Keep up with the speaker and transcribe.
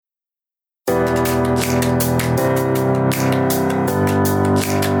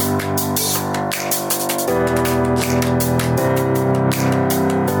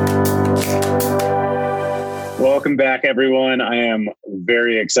Welcome back, everyone. I am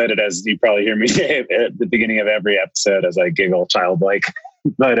very excited, as you probably hear me say at the beginning of every episode as I giggle childlike.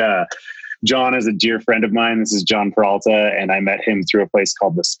 But John is a dear friend of mine. This is John Peralta, and I met him through a place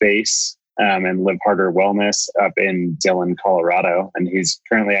called The Space and Live Harder Wellness up in Dillon, Colorado. And he's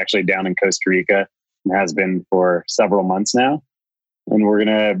currently actually down in Costa Rica and has been for several months now. And we're going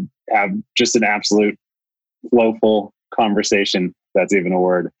to have just an absolute flowful conversation, if that's even a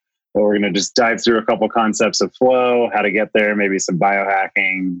word. But we're going to just dive through a couple concepts of flow, how to get there, maybe some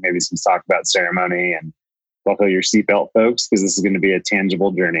biohacking, maybe some talk about ceremony, and buckle your seatbelt, folks, because this is going to be a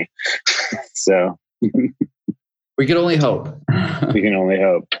tangible journey. So we can only hope. We can only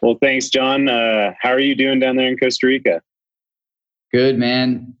hope. Well, thanks, John. How are you doing down there in Costa Rica? Good,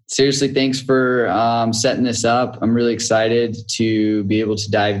 man. Seriously, thanks for setting this up. I'm really excited to be able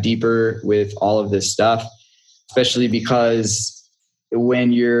to dive deeper with all of this stuff, especially because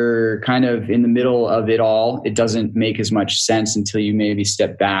when you're kind of in the middle of it all, it doesn't make as much sense until you maybe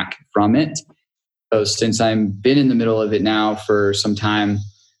step back from it. So since I've been in the middle of it now for some time,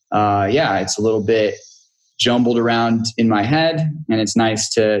 it's a little bit jumbled around in my head, and it's nice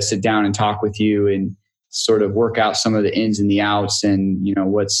to sit down and talk with you and sort of work out some of the ins and the outs and, you know,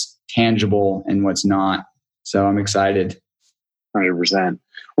 what's tangible and what's not. So I'm excited. 100%.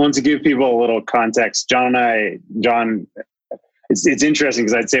 Well, to give people a little context, John, it's interesting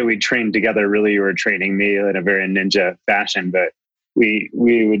because I'd say we trained together. Really, you were training me in a very ninja fashion, but we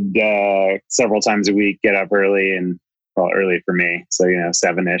would several times a week get up early early for me. So,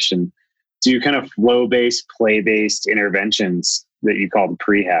 7-ish, and do kind of flow-based, play-based interventions that you called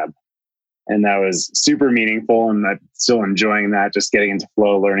Prehab. And that was super meaningful. And I'm still enjoying that, just getting into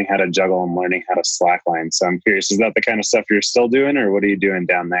flow, learning how to juggle and learning how to slackline. So I'm curious, is that the kind of stuff you're still doing, or what are you doing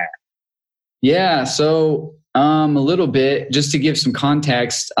down there? Yeah. So, a little bit, just to give some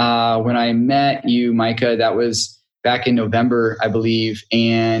context, when I met you, Micah, that was back in November, I believe,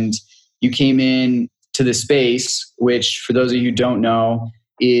 and you came in to The Space, which for those of you who don't know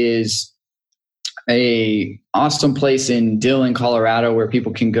is a awesome place in Dillon, Colorado, where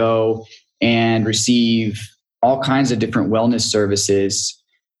people can go and receive all kinds of different wellness services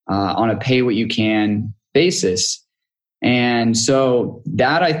on a pay what you can basis. And so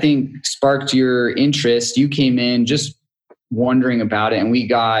that, I think, sparked your interest. You came in just wondering about it, and we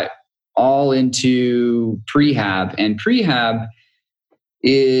got all into Prehab. And Prehab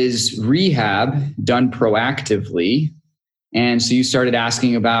is rehab done proactively. And so you started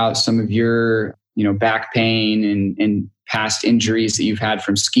asking about some of your, back pain and past injuries that you've had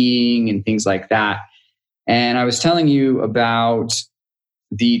from skiing and things like that. And I was telling you about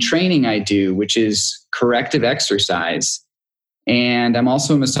the training I do, which is corrective exercise. And I'm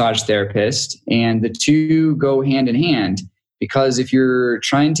also a massage therapist, and the two go hand in hand, because if you're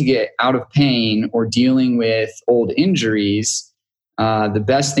trying to get out of pain or dealing with old injuries, the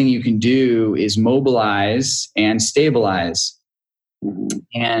best thing you can do is mobilize and stabilize.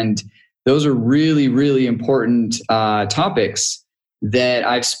 And those are really, really important topics that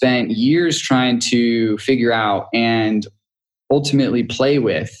I've spent years trying to figure out and ultimately play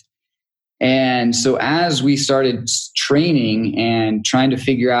with. And so as we started training and trying to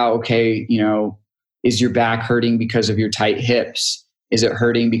figure out, okay, is your back hurting because of your tight hips? Is it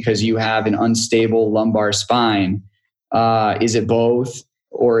hurting because you have an unstable lumbar spine? Is it both?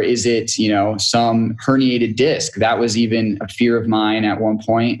 Or is it, some herniated disc? That was even a fear of mine at one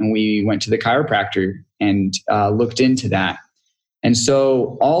point, and we went to the chiropractor and looked into that. And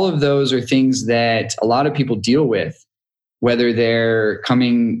so all of those are things that a lot of people deal with, whether they're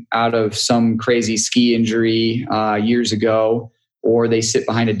coming out of some crazy ski injury years ago, or they sit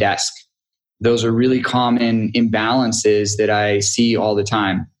behind a desk. Those are really common imbalances that I see all the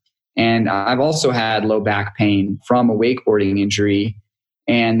time. And I've also had low back pain from a wakeboarding injury,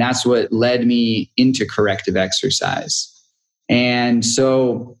 and that's what led me into corrective exercise. And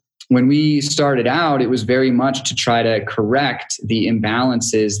so when we started out, it was very much to try to correct the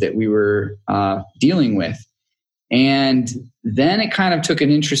imbalances that we were dealing with. And then it kind of took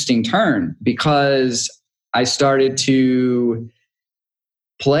an interesting turn, because I started to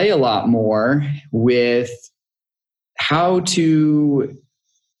play a lot more with how to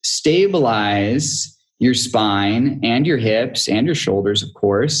stabilize your spine and your hips and your shoulders, of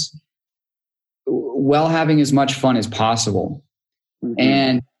course, while having as much fun as possible. Mm-hmm.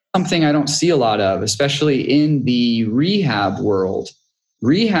 And something I don't see a lot of, especially in the rehab world.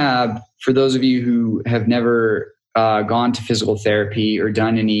 Rehab, for those of you who have never gone to physical therapy or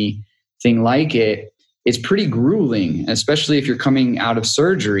done any anything like it, it's pretty grueling, especially if you're coming out of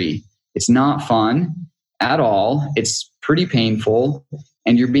surgery. It's not fun at all. It's pretty painful.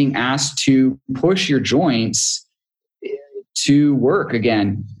 And you're being asked to push your joints to work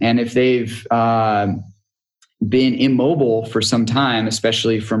again. And if they've been immobile for some time,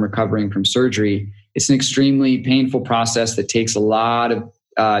 especially from recovering from surgery, it's an extremely painful process that takes a lot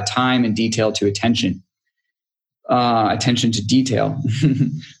of time and detail to attention to detail.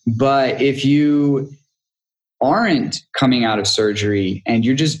 But if you aren't coming out of surgery and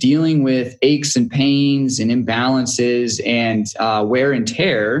you're just dealing with aches and pains and imbalances and wear and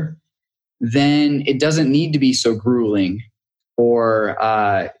tear, then it doesn't need to be so grueling or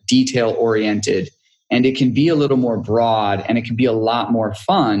detail oriented. And it can be a little more broad and it can be a lot more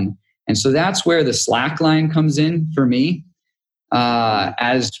fun. And so that's where the slackline comes in for me.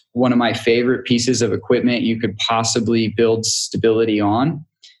 As one of my favorite pieces of equipment you could possibly build stability on,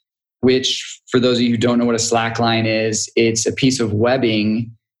 which for those of you who don't know what a slackline is, it's a piece of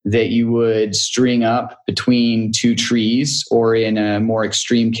webbing that you would string up between two trees, or in a more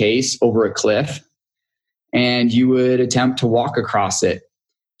extreme case, over a cliff, and you would attempt to walk across it.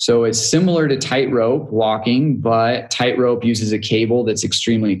 So it's similar to tightrope walking, but tightrope uses a cable that's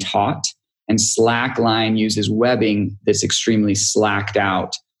extremely taut, and slackline uses webbing that's extremely slacked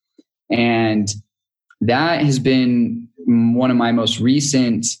out. And that has been one of my most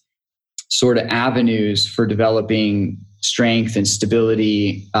recent sort of avenues for developing strength and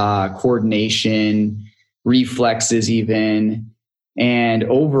stability, coordination, reflexes even, and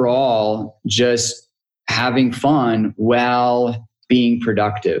overall just having fun while being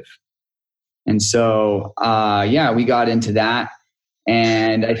productive. And so, we got into that.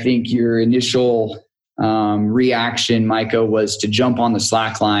 And I think your initial reaction, Micah, was to jump on the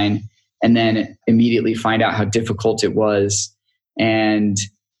slackline and then immediately find out how difficult it was. And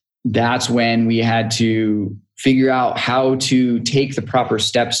that's when we had to figure out how to take the proper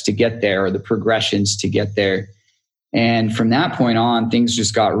steps to get there, or the progressions to get there. And from that point on, things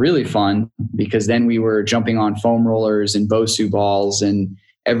just got really fun, because then we were jumping on foam rollers and Bosu balls and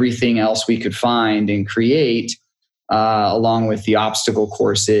everything else we could find and create, along with the obstacle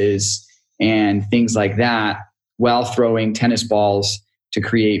courses and things like that, while throwing tennis balls to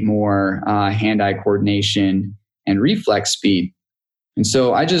create more hand-eye coordination and reflex speed. And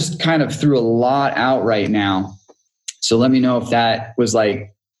so I just kind of threw a lot out right now. So let me know if that was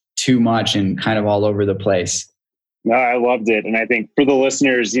like too much and kind of all over the place. No, I loved it. And I think for the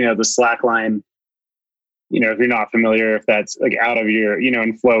listeners, the slackline, if you're not familiar, if that's like out of your,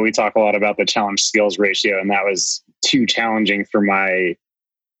 in flow, we talk a lot about the challenge skills ratio, and that was too challenging for I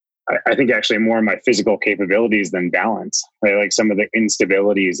think actually more my physical capabilities than balance, right? Like some of the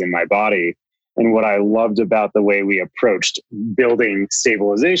instabilities in my body. And what I loved about the way we approached building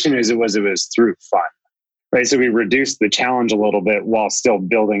stabilization is it was through fun, right? So we reduced the challenge a little bit while still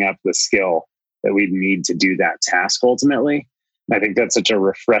building up the skill that we'd need to do that task ultimately. And I think that's such a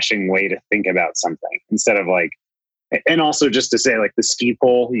refreshing way to think about something, instead of like, and also just to say, like the ski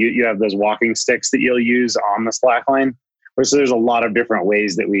pole, you have those walking sticks that you'll use on the slackline. So there's a lot of different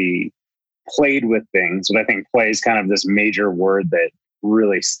ways that we played with things, but I think play is kind of this major word that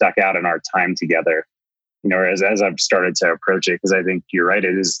really stuck out in our time together, as I've started to approach it, because I think you're right.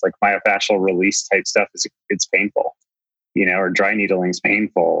 It is like myofascial release type stuff. It's painful, or dry needling's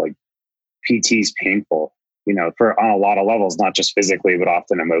painful. Like PT's painful, on a lot of levels, not just physically, but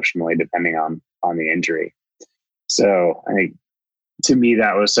often emotionally, depending on the injury. So I think to me,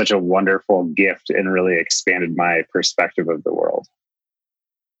 that was such a wonderful gift and really expanded my perspective of the world.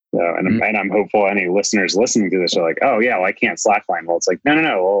 So, and I'm hopeful any listeners listening to this are like, oh yeah, well, I can't slackline. Well, it's like, no.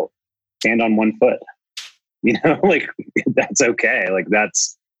 Well, stand on one foot, like that's okay. Like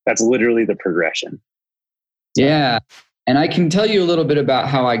that's literally the progression. Yeah. And I can tell you a little bit about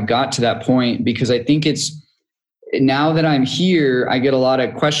how I got to that point, because I think now that I'm here, I get a lot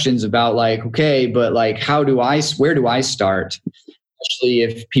of questions about like, okay, but like, where do I start? Especially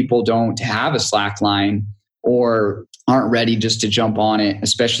if people don't have a slackline or aren't ready just to jump on it,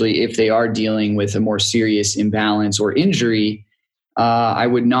 especially if they are dealing with a more serious imbalance or injury. I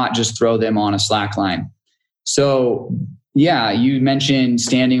would not just throw them on a slackline. So yeah, you mentioned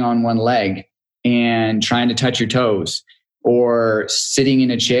standing on one leg and trying to touch your toes, or sitting in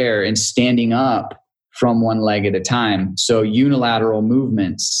a chair and standing up from one leg at a time. So unilateral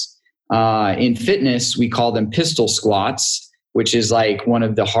movements. In fitness, we call them pistol squats, which is like one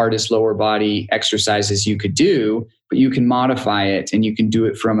of the hardest lower body exercises you could do, but you can modify it and you can do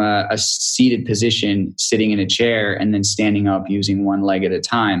it from a seated position, sitting in a chair, and then standing up using one leg at a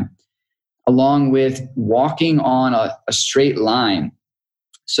time, along with walking on a straight line.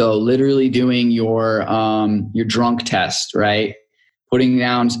 So literally doing your drunk test, right? Putting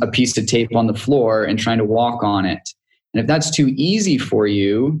down a piece of tape on the floor and trying to walk on it. And if that's too easy for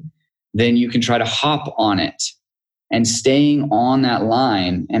you, then you can try to hop on it and staying on that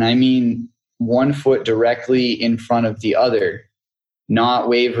line. And I mean, one foot directly in front of the other, not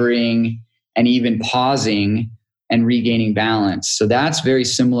wavering and even pausing and regaining balance. So that's very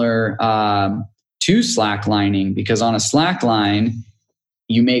similar to slacklining, because on a slack line,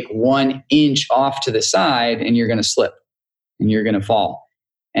 you make 1 inch off to the side and you're going to slip and you're going to fall.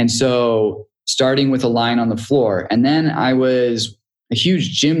 And so starting with a line on the floor. And then I was a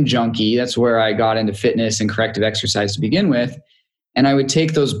huge gym junkie. That's where I got into fitness and corrective exercise to begin with. And I would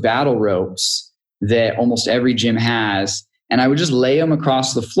take those battle ropes that almost every gym has, and I would just lay them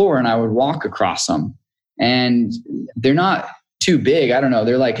across the floor and I would walk across them. And they're not too big. I don't know.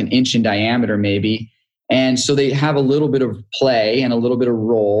 They're like 1 inch in diameter maybe. And so they have a little bit of play and a little bit of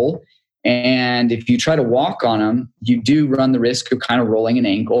roll. And if you try to walk on them, you do run the risk of kind of rolling an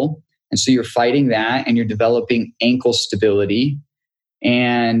ankle. And so you're fighting that and you're developing ankle stability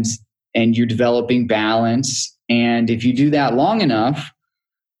and you're developing balance. And if you do that long enough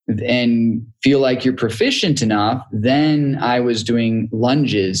and feel like you're proficient enough, then I was doing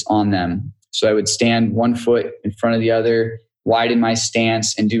lunges on them. So I would stand 1 foot in front of the other, widen my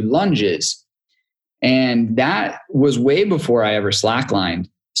stance and do lunges. And that was way before I ever slacklined.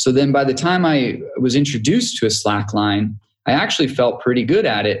 So then by the time I was introduced to a slackline, I actually felt pretty good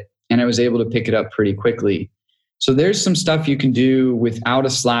at it and I was able to pick it up pretty quickly. So there's some stuff you can do without a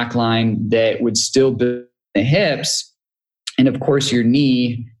slackline that would still build the hips. And of course, your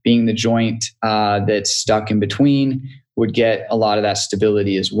knee, being the joint that's stuck in between, would get a lot of that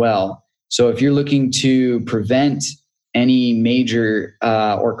stability as well. So if you're looking to prevent any major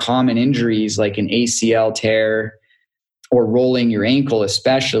or common injuries like an ACL tear or rolling your ankle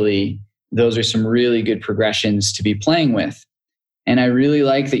especially, those are some really good progressions to be playing with. And I really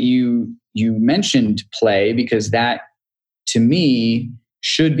like that you mentioned play, because that, to me,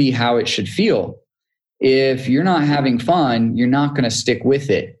 should be how it should feel. If you're not having fun, you're not going to stick with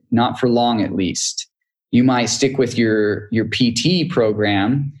it, not for long at least. You might stick with your PT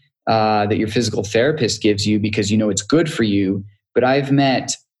program that your physical therapist gives you because you know it's good for you. But I've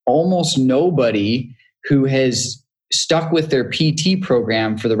met almost nobody who has stuck with their PT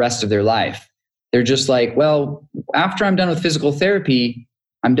program for the rest of their life. They're just like, well, after I'm done with physical therapy,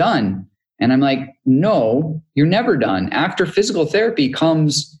 I'm done. And I'm like, no, you're never done. After physical therapy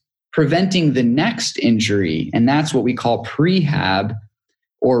comes preventing the next injury. And that's what we call prehab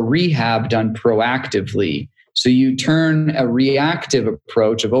or rehab done proactively. So you turn a reactive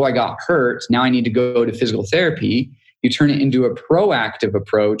approach of, oh, I got hurt, now I need to go to physical therapy. You turn it into a proactive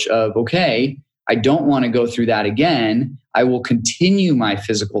approach of, okay, I don't want to go through that again. I will continue my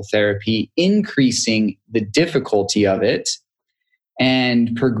physical therapy, increasing the difficulty of it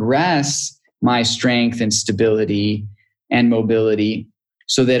and progress my strength and stability and mobility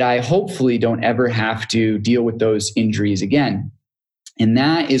so that I hopefully don't ever have to deal with those injuries again. And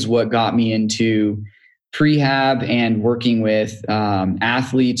that is what got me into prehab and working with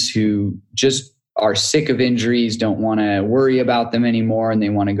athletes who just are sick of injuries, don't want to worry about them anymore, and they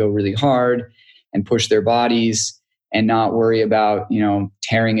want to go really hard and push their bodies and not worry about,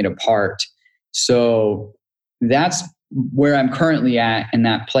 tearing it apart. So that's where I'm currently at, and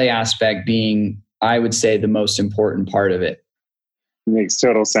that play aspect being, I would say, the most important part of it. It makes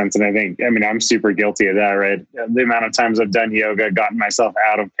total sense. And I'm super guilty of that, right? The amount of times I've done yoga, gotten myself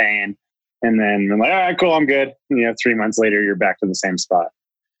out of pain, and then I'm like, all right, cool, I'm good. 3 months later, you're back to the same spot.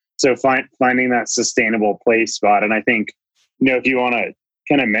 So finding that sustainable play spot. And I think, if you want to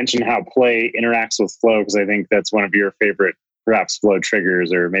kind of mention how play interacts with flow, because I think that's one of your favorite, perhaps, flow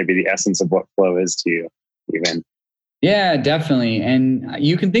triggers, or maybe the essence of what flow is to you, even. Yeah, definitely. And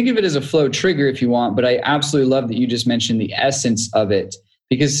you can think of it as a flow trigger if you want, but I absolutely love that you just mentioned the essence of it,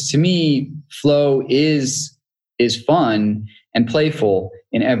 because to me, flow is fun and playful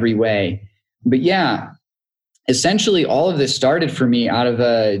in every way. But yeah, essentially all of this started for me out of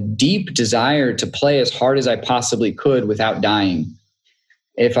a deep desire to play as hard as I possibly could without dying.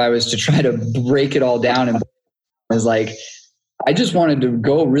 If I was to try to break it all down, and I was like, I just wanted to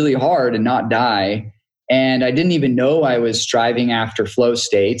go really hard and not die. And I didn't even know I was striving after flow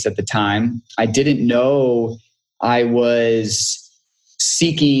states at the time. I didn't know I was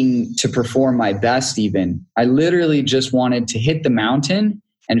seeking to perform my best even. I literally just wanted to hit the mountain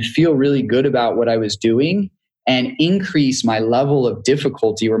and feel really good about what I was doing and increase my level of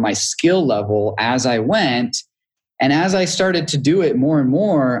difficulty or my skill level as I went. And as I started to do it more and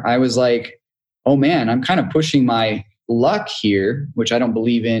more, I was like, oh man, I'm kind of pushing my luck here, which I don't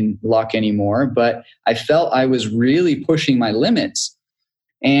believe in luck anymore, but I felt I was really pushing my limits.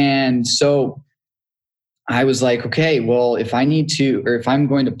 And so I was like, okay, well, if I need to, or if I'm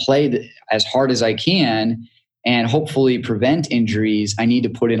going to play as hard as I can and hopefully prevent injuries, I need to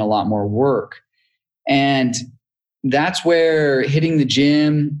put in a lot more work. And that's where hitting the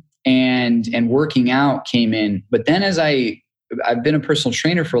gym and working out came in. But then I've been a personal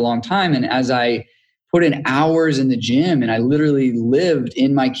trainer for a long time. And as I put in hours in the gym, and I literally lived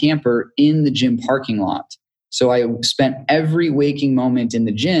in my camper in the gym parking lot. So I spent every waking moment in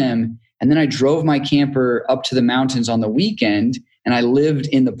the gym. And then I drove my camper up to the mountains on the weekend, and I lived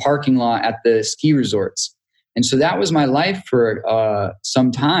in the parking lot at the ski resorts. And so that was my life for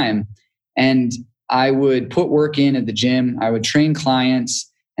some time. And I would put work in at the gym. I would train clients,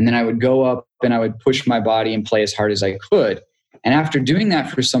 and then I would go up and I would push my body and play as hard as I could. And after doing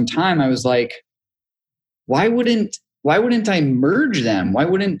that for some time, I was like, why wouldn't I merge them? Why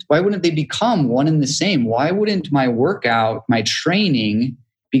wouldn't they become one and the same? Why wouldn't my workout, my training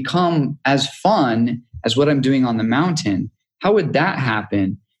become as fun as what I'm doing on the mountain? How would that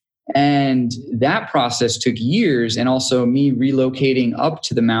happen? And that process took years, and also me relocating up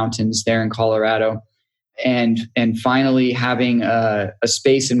to the mountains there in Colorado, and finally having a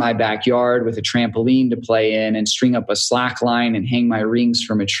space in my backyard with a trampoline to play in and string up a slack line and hang my rings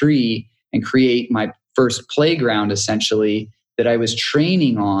from a tree and create my first playground essentially that I was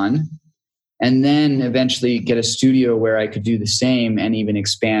training on, and then eventually get a studio where I could do the same and even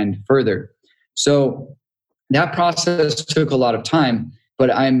expand further. So that process took a lot of time, but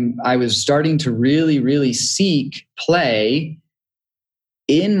I was starting to really, really seek play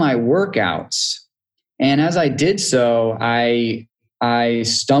in my workouts. And as I did so, I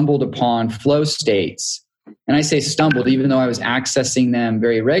stumbled upon flow states. And I say stumbled, even though I was accessing them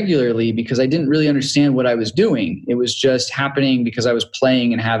very regularly, because I didn't really understand what I was doing. It was just happening because I was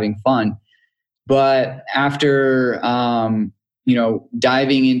playing and having fun. But after,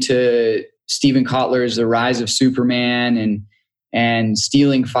 diving into Stephen Kotler's The Rise of Superman and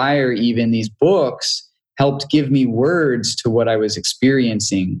Stealing Fire, even these books helped give me words to what I was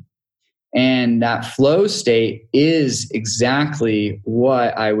experiencing. And that flow state is exactly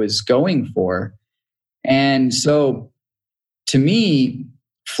what I was going for. And so to me,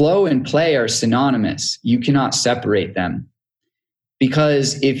 flow and play are synonymous. You cannot separate them.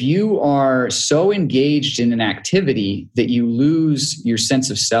 Because if you are so engaged in an activity that you lose your sense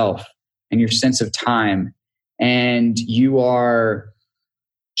of self and your sense of time, and you are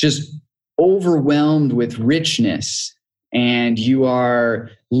just overwhelmed with richness, and you are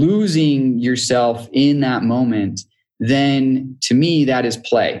losing yourself in that moment, then to me, that is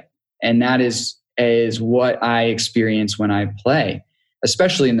play. And that is what I experience when I play,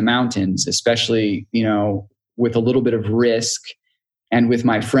 especially in the mountains, especially, with a little bit of risk and with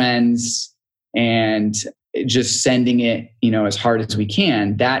my friends and just sending it, as hard as we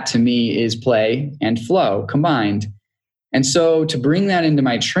can. That to me is play and flow combined. And so to bring that into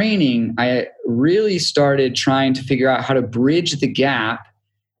my training, I really started trying to figure out how to bridge the gap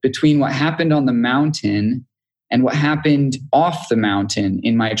between what happened on the mountain and what happened off the mountain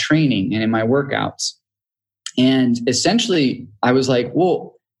in my training and in my workouts. And essentially, I was like,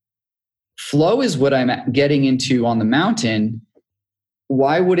 well, flow is what I'm getting into on the mountain.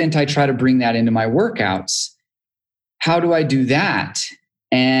 Why wouldn't I try to bring that into my workouts? How do I do that?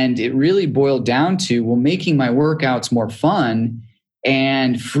 And it really boiled down to, making my workouts more fun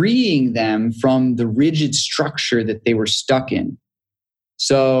and freeing them from the rigid structure that they were stuck in.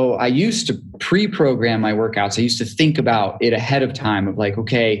 So I used to pre-program my workouts. I used to think about it ahead of time of like,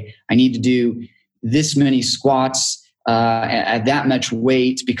 okay, I need to do this many squats at that much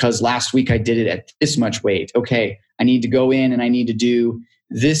weight because last week I did it at this much weight. Okay, I need to go in and I need to do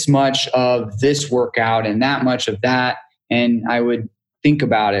this much of this workout and that much of that. And I would think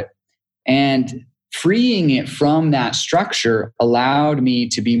about it. And freeing it from that structure allowed me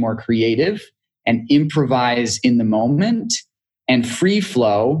to be more creative and improvise in the moment and free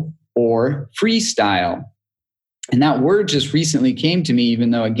flow or freestyle. And that word just recently came to me,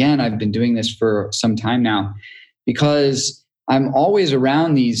 even though, again, I've been doing this for some time now, because I'm always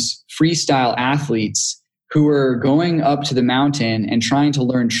around these freestyle athletes who are going up to the mountain and trying to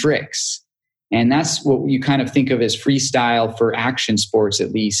learn tricks. And that's what you kind of think of as freestyle for action sports,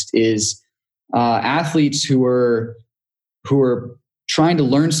 at least, is athletes who are trying to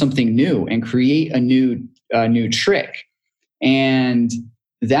learn something new and create a new trick. And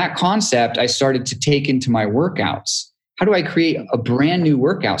that concept I started to take into my workouts. How do I create a brand new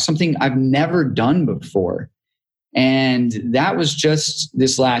workout, something I've never done before? And that was just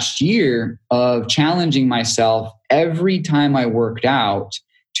this last year of challenging myself every time I worked out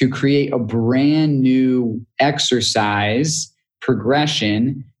to create a brand new exercise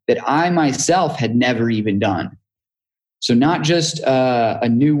progression that I myself had never even done. So not just a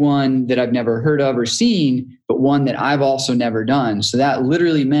new one that I've never heard of or seen, but one that I've also never done. So that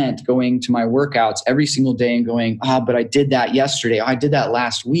literally meant going to my workouts every single day and going, but I did that yesterday. I did that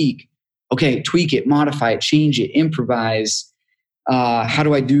last week. Okay, tweak it, modify it, change it, improvise. How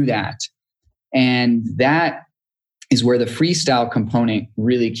do I do that? And that is where the freestyle component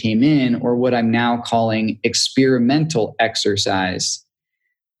really came in, or what I'm now calling experimental exercise.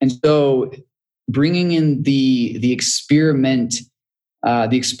 And so bringing in the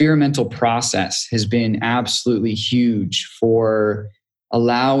experimental process has been absolutely huge for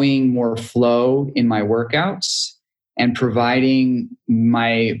allowing more flow in my workouts and providing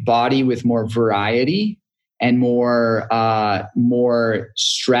my body with more variety and more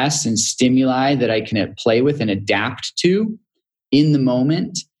stress and stimuli that I can play with and adapt to in the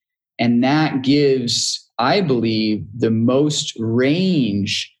moment. And that gives, I believe, the most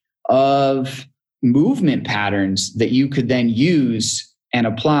range of movement patterns that you could then use and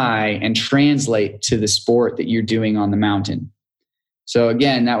apply and translate to the sport that you're doing on the mountain. So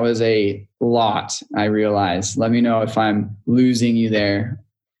again, that was a lot, I realize. Let me know if I'm losing you there.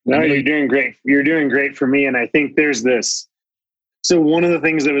 No, you're doing great. You're doing great for me. And I think there's this. So one of the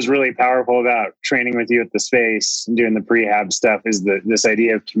things that was really powerful about training with you at the space and doing the prehab stuff is this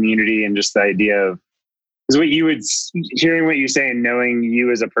idea of community, and just the idea of, is what you would, hearing what you say and knowing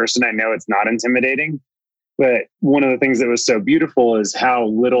you as a person, I know it's not intimidating. But one of the things that was so beautiful is how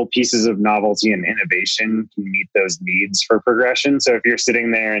little pieces of novelty and innovation can meet those needs for progression. So if you're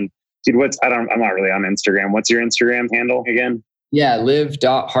sitting there and, dude, I'm not really on Instagram. What's your Instagram handle again? Yeah,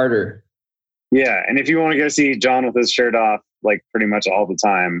 live.harder. Yeah. And if you want to go see John with his shirt off, like pretty much all the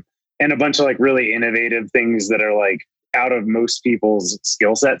time, and a bunch of like really innovative things that are like out of most people's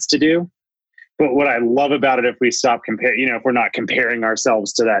skill sets to do. But what I love about it, if we stop comparing, if we're not comparing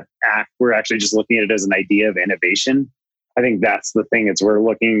ourselves to that act, we're actually just looking at it as an idea of innovation. I think that's the thing. It's we're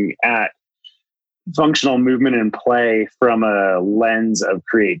looking at functional movement and play from a lens of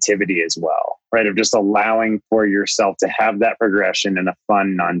creativity as well, right? Of just allowing for yourself to have that progression in a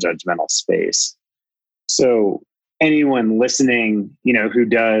fun, non-judgmental space. So anyone listening, who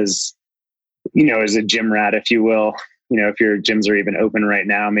does, is a gym rat, if you will, if your gyms are even open right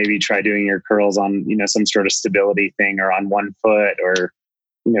now, maybe try doing your curls on, some sort of stability thing, or on one foot, or,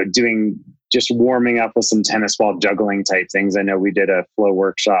 doing just warming up with some tennis ball juggling type things. I know we did a flow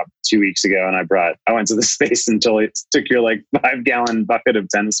workshop 2 weeks ago, and I went to the space until it took your like 5-gallon bucket of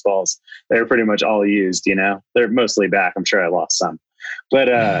tennis balls. They were pretty much all used, they're mostly back. I'm sure I lost some, but,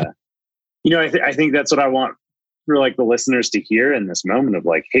 I think that's what I want for like the listeners to hear in this moment of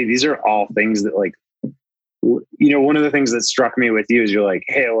like, hey, these are all things that like, one of the things that struck me with you is you're like,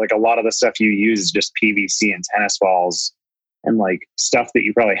 hey, like a lot of the stuff you use is just PVC and tennis balls and like stuff that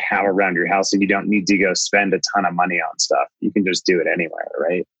you probably have around your house, and you don't need to go spend a ton of money on stuff. You can just do it anywhere,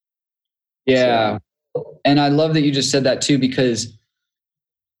 right? Yeah. So. And I love that you just said that too, because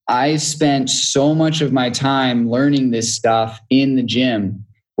I spent so much of my time learning this stuff in the gym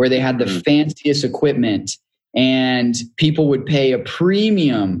where they had the fanciest equipment, and people would pay a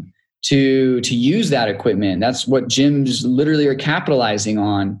premium to use that equipment. That's what gyms literally are capitalizing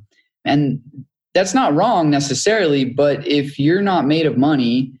on. And that's not wrong necessarily, but if you're not made of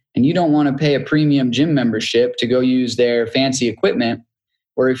money and you don't want to pay a premium gym membership to go use their fancy equipment,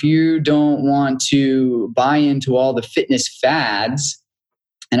 or if you don't want to buy into all the fitness fads,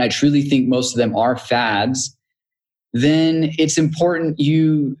 and I truly think most of them are fads, then it's important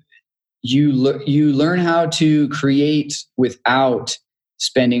you learn how to create without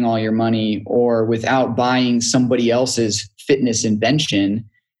spending all your money, or without buying somebody else's fitness invention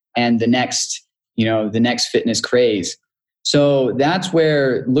and the next fitness craze. So that's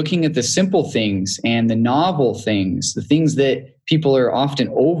where looking at the simple things and the novel things, the things that people are often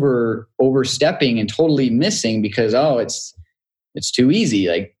overstepping and totally missing because, it's too easy.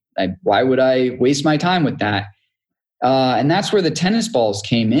 Like, why would I waste my time with that? And that's where the tennis balls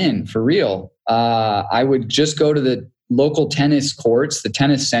came in for real. I would just go to the local tennis courts, the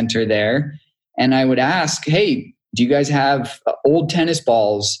tennis center there, and I would ask, hey, do you guys have old tennis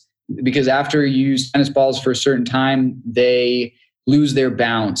balls? Because after you use tennis balls for a certain time, they lose their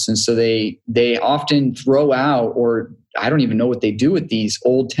bounce. And so they often throw out, or I don't even know what they do with these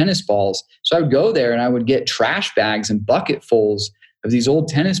old tennis balls. So I would go there and I would get trash bags and bucketfuls of these old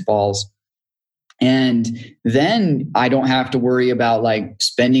tennis balls. And then I don't have to worry about like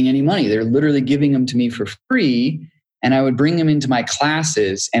spending any money. They're literally giving them to me for free. And I would bring them into my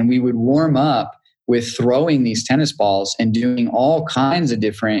classes and we would warm up with throwing these tennis balls and doing all kinds of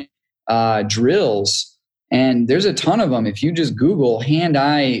different drills. And there's a ton of them. If you just Google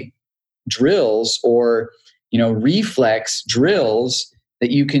hand-eye drills or, reflex drills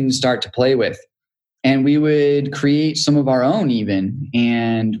that you can start to play with. And we would create some of our own even.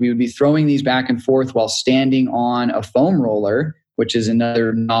 And we would be throwing these back and forth while standing on a foam roller, which is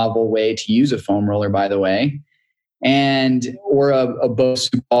another novel way to use a foam roller, by the way. Or a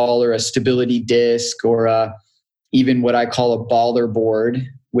Bosu ball or a stability disc or even what I call a baller board,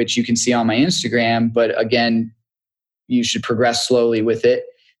 which you can see on my Instagram. But again, you should progress slowly with it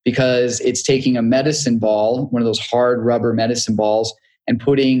because it's taking a medicine ball, one of those hard rubber medicine balls, and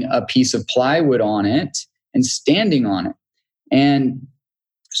putting a piece of plywood on it and standing on it. And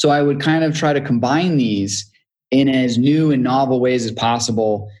so I would kind of try to combine these in as new and novel ways as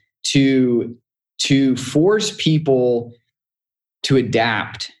possible to force people to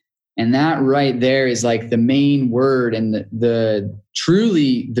adapt. And that right there is like the main word and the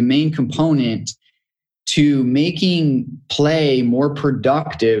truly the main component to making play more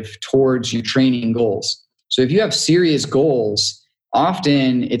productive towards your training goals. So if you have serious goals,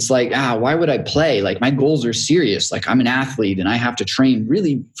 often it's like, why would I play? Like my goals are serious. Like I'm an athlete and I have to train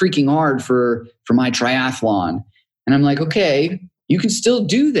really freaking hard for my triathlon. And I'm like, okay, you can still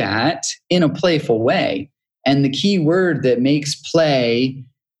do that in a playful way. And the key word that makes play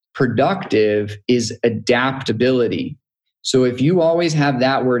productive is adaptability. So if you always have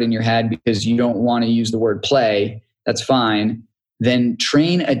that word in your head because you don't want to use the word play, that's fine. Then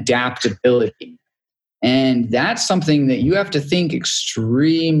train adaptability. And that's something that you have to think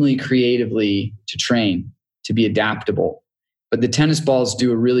extremely creatively to train, to be adaptable. But the tennis balls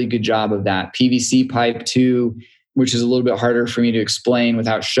do a really good job of that. PVC pipe too, which is a little bit harder for me to explain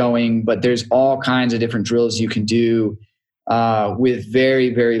without showing, but there's all kinds of different drills you can do with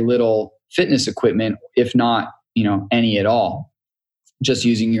very, very little fitness equipment, if not, any at all, just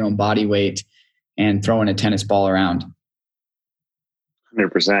using your own body weight and throwing a tennis ball around.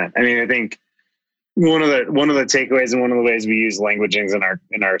 100%. I mean, I think one of the takeaways and one of the ways we use languagings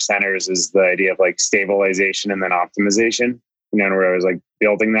in our centers is the idea of like stabilization and then optimization. Where I was like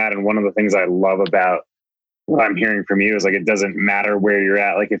building that. And one of the things I love about what I'm hearing from you is like it doesn't matter where you're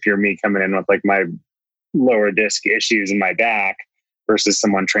at. Like if you're me coming in with like my lower disc issues in my back versus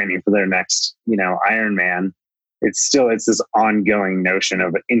someone training for their next, Ironman, it's this ongoing notion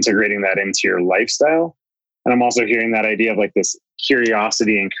of integrating that into your lifestyle. And I'm also hearing that idea of like this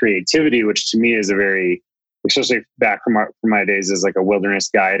curiosity and creativity, which to me is a very, especially back from my days as like a wilderness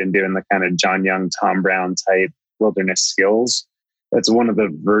guide and doing the kind of John Young, Tom Brown type wilderness skills. That's one of the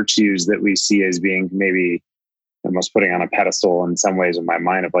virtues that we see as being maybe almost putting on a pedestal in some ways in my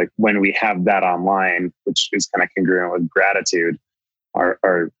mind of like when we have that online, which is kind of congruent with gratitude,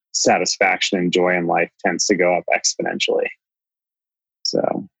 our satisfaction and joy in life tends to go up exponentially.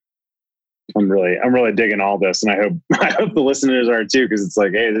 So I'm really digging all this, and I hope the listeners are too, because it's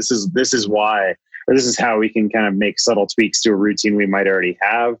like, hey, this is why, or this is how we can kind of make subtle tweaks to a routine we might already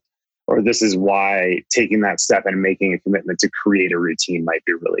have, or this is why taking that step and making a commitment to create a routine might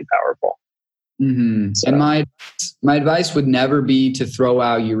be really powerful. Mm-hmm. So. And my advice would never be to throw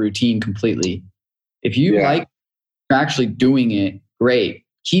out your routine completely. If you like actually doing it, great,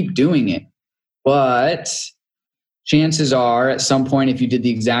 keep doing it. But chances are at some point, if you did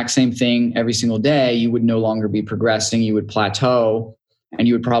the exact same thing every single day, you would no longer be progressing, you would plateau, and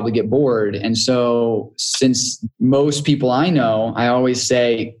you would probably get bored. And so since most people I know, I always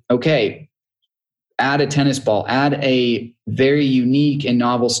say, okay, add a tennis ball, add a very unique and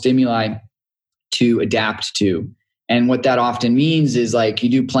novel stimuli to adapt to. And what that often means is like you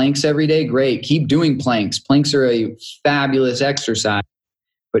do planks every day, great, keep doing planks. Planks are a fabulous exercise,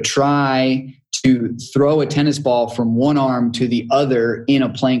 but try to throw a tennis ball from one arm to the other in a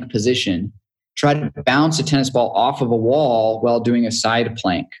plank position. Try to bounce a tennis ball off of a wall while doing a side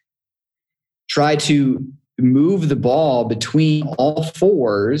plank. Try to move the ball between all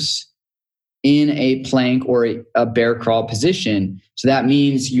fours in a plank or a bear crawl position. So that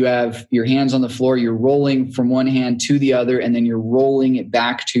means you have your hands on the floor, you're rolling from one hand to the other, and then you're rolling it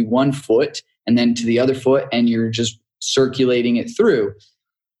back to one foot and then to the other foot, and you're just circulating it through.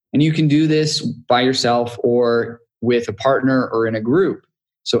 And you can do this by yourself or with a partner or in a group.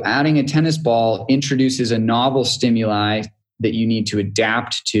 So adding a tennis ball introduces a novel stimuli that you need to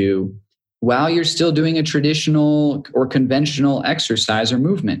adapt to while you're still doing a traditional or conventional exercise or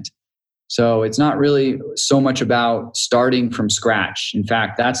movement. So it's not really so much about starting from scratch. In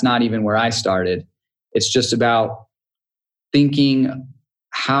fact, that's not even where I started. It's just about thinking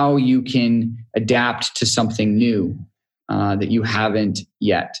how you can adapt to something new that you haven't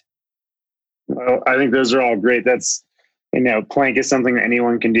yet. Well, I think those are all great. That's, plank is something that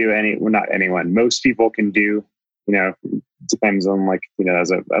anyone can do. Not anyone, most people can do, depends on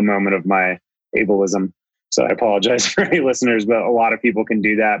as a moment of my ableism. So I apologize for any listeners, but a lot of people can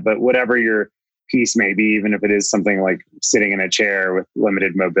do that. But whatever your piece may be, even if it is something like sitting in a chair with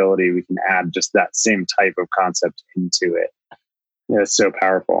limited mobility, we can add just that same type of concept into it. Yeah, it's so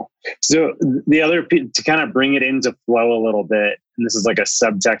powerful. So the other, to kind of bring it into flow a little bit, and this is like a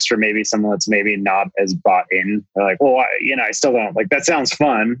subtext for maybe someone that's maybe not as bought in. They're like, well, I still don't that sounds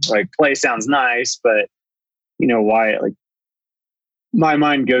fun. Like play sounds nice, but why? Like my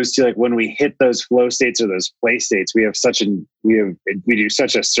mind goes to when we hit those flow states or those play states, we do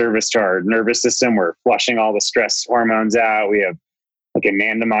such a service to our nervous system. We're flushing all the stress hormones out. We have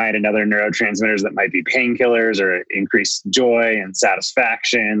anandamide and other neurotransmitters that might be painkillers or increase joy and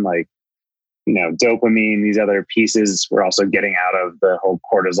satisfaction, dopamine, these other pieces. We're also getting out of the whole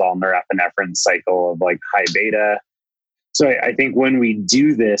cortisol norepinephrine cycle of high beta. So I think when we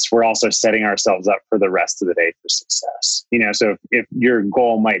do this, we're also setting ourselves up for the rest of the day for success. So if your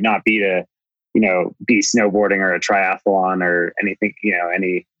goal might not be to, be snowboarding or a triathlon or anything,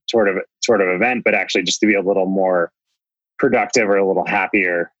 any sort of event, but actually just to be a little more productive or a little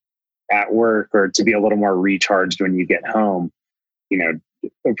happier at work, or to be a little more recharged when you get home,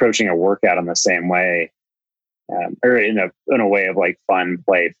 approaching a workout in the same way, or in a way of fun,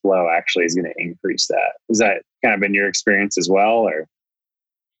 play, flow actually is going to increase that. Has that kind of been your experience as well? Or?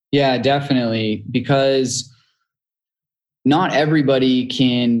 Yeah, definitely. Because not everybody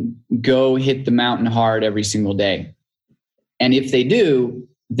can go hit the mountain hard every single day. And if they do,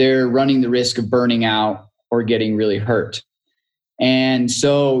 they're running the risk of burning out or getting really hurt. And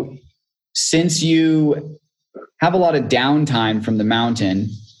so since you have a lot of downtime from the mountain,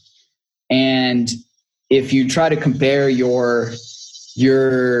 and if you try to compare your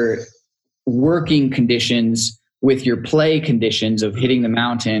working conditions with your play conditions of hitting the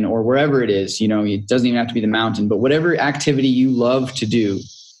mountain or wherever it is, it doesn't even have to be the mountain, but whatever activity you love to do,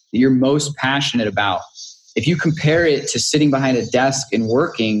 that you're most passionate about, if you compare it to sitting behind a desk and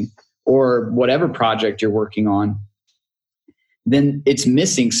working or whatever project you're working on, then it's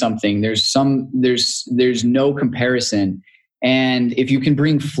missing something. There's no comparison. And if you can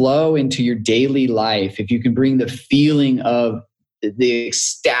bring flow into your daily life, if you can bring the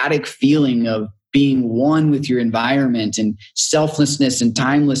ecstatic feeling of being one with your environment and selflessness and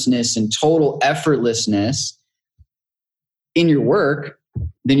timelessness and total effortlessness in your work,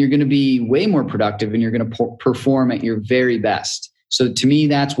 then you're going to be way more productive and you're going to perform at your very best. So to me,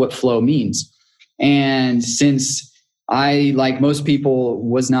 that's what flow means. And since I, like most people,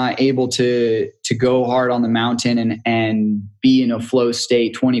 was not able to go hard on the mountain and be in a flow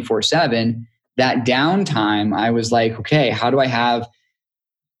state 24/7, that downtime, I was like, okay, how do I have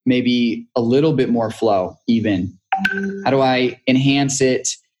maybe a little bit more flow even? How do I enhance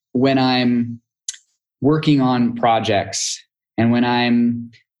it when I'm working on projects and when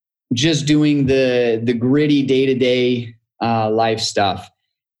I'm just doing the gritty day-to-day life stuff?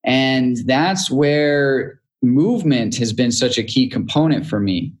 And that's where movement has been such a key component for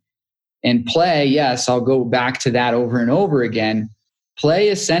me. And play, yes, I'll go back to that over and over again. Play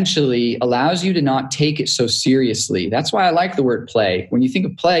essentially allows you to not take it so seriously. That's why I like the word play. When you think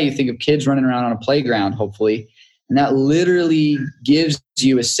of play, you think of kids running around on a playground, hopefully. And that literally gives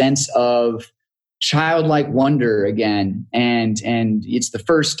you a sense of childlike wonder again. And it's the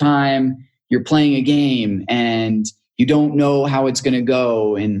first time you're playing a game and you don't know how it's going to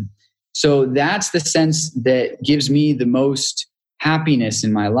go. And so that's the sense that gives me the most happiness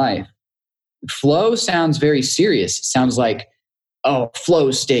in my life. Flow sounds very serious. It sounds like, oh,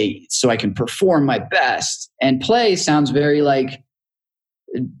 flow state, so I can perform my best. And play sounds very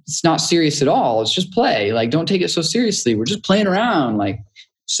it's not serious at all. It's just play. Don't take it so seriously. We're just playing around.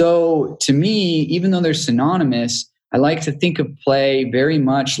 So to me, even though they're synonymous, I like to think of play very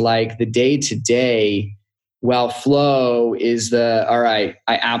much like the day-to-day, while flow is all right,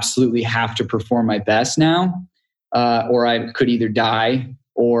 I absolutely have to perform my best now, or I could either die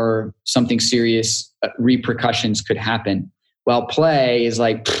or something serious repercussions could happen. While play is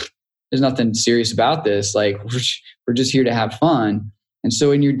there's nothing serious about this. We're just here to have fun. And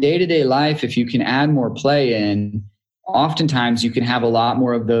so in your day-to-day life, if you can add more play in, oftentimes you can have a lot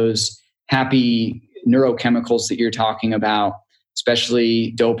more of those happy neurochemicals that you're talking about,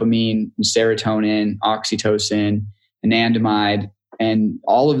 especially dopamine, serotonin, oxytocin, anandamide. And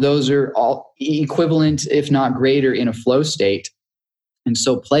all of those are all equivalent, if not greater, in a flow state. And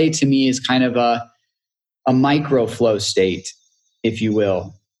so play to me is kind of a micro flow state, if you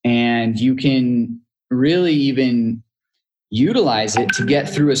will. And you can really even utilize it to get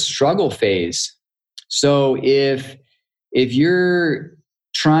through a struggle phase. So if you're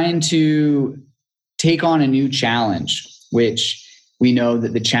trying to take on a new challenge, which we know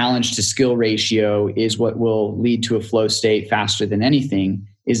that the challenge to skill ratio is what will lead to a flow state faster than anything,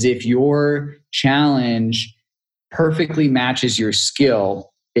 is if your challenge perfectly matches your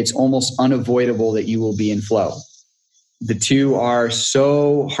skill, it's almost unavoidable that you will be in flow. The two are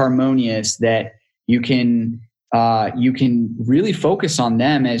so harmonious that you can really focus on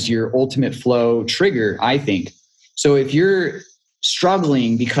them as your ultimate flow trigger, I think. So if you're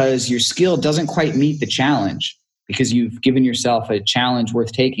struggling because your skill doesn't quite meet the challenge, because you've given yourself a challenge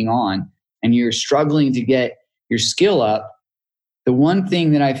worth taking on, and you're struggling to get your skill up, the one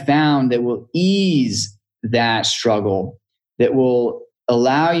thing that I found that will ease that struggle, that will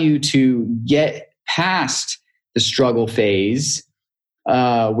allow you to get past the struggle phase,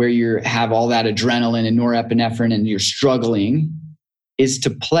 where you have all that adrenaline and norepinephrine and you're struggling, is to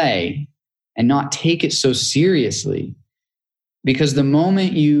play and not take it so seriously. Because the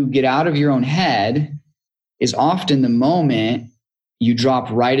moment you get out of your own head is often the moment you drop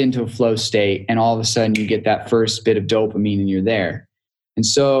right into a flow state, and all of a sudden you get that first bit of dopamine and you're there. And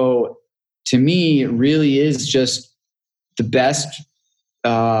so to me, it really is just the best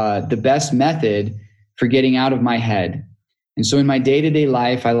method for getting out of my head. And so in my day-to-day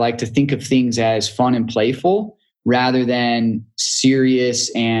life, I like to think of things as fun and playful rather than serious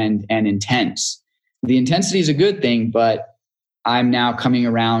and intense. The intensity is a good thing, but I'm now coming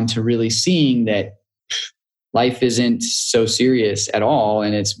around to really seeing that life isn't so serious at all.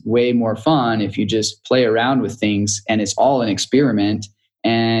 And it's way more fun if you just play around with things, and it's all an experiment.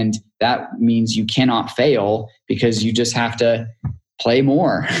 And that means you cannot fail because you just have to play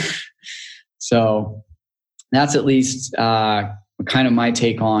more. So that's at least kind of my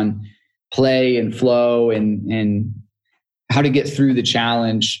take on play and flow and how to get through the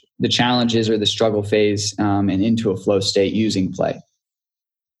challenges or the struggle phase and into a flow state using play.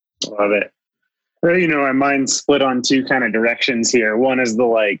 Love it. Well, my mind's split on two kind of directions here. One is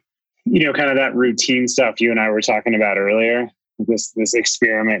the kind of that routine stuff you and I were talking about earlier, this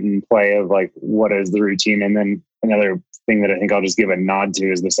experiment and play of what is the routine. And then another thing that I think I'll just give a nod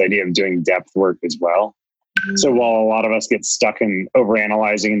to is this idea of doing depth work as well. So while a lot of us get stuck in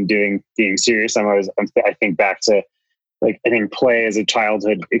overanalyzing and being serious, I think back to I think play as a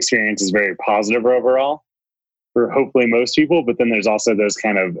childhood experience is very positive overall for hopefully most people. But then there's also those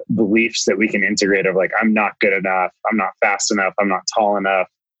kind of beliefs that we can integrate of I'm not good enough, I'm not fast enough, I'm not tall enough.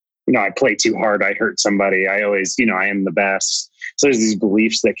 I play too hard, I hurt somebody. I always, I am the best. So there's these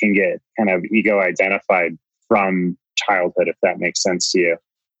beliefs that can get kind of ego identified from childhood, if that makes sense to you.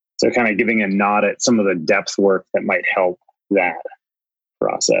 So kind of giving a nod at some of the depth work that might help that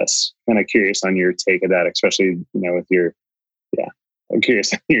process. Kind of curious on your take of that, especially, with I'm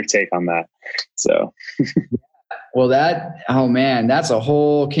curious on your take on that. So. Well, that's a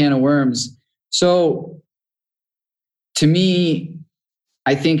whole can of worms. So to me,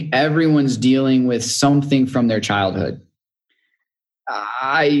 I think everyone's dealing with something from their childhood.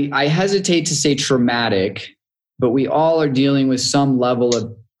 I hesitate to say traumatic, but we all are dealing with some level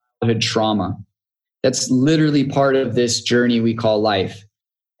of childhood trauma. That's literally part of this journey we call life.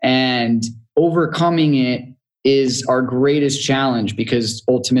 And overcoming it is our greatest challenge, because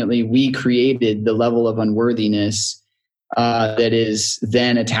ultimately we created the level of unworthiness that is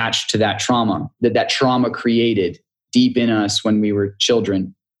then attached to that trauma, that trauma created deep in us when we were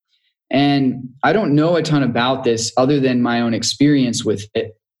children. And I don't know a ton about this other than my own experience with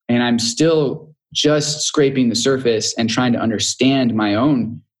it. And I'm still just scraping the surface and trying to understand my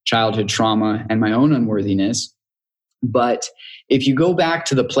own childhood trauma and my own unworthiness. But if you go back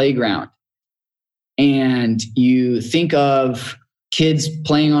to the playground and you think of kids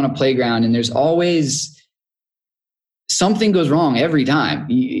playing on a playground, and there's always something goes wrong every time.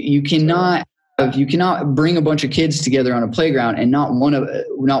 You cannot bring a bunch of kids together on a playground and not one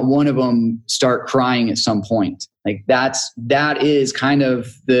of them start crying at some point. That is kind of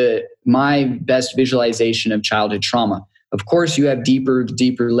my best visualization of childhood trauma. Of course, you have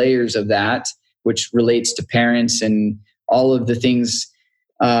deeper layers of that, which relates to parents and all of the things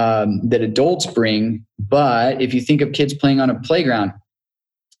that adults bring. But if you think of kids playing on a playground,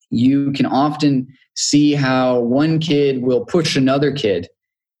 you can often see how one kid will push another kid.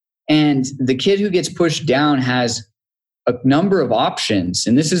 And the kid who gets pushed down has a number of options.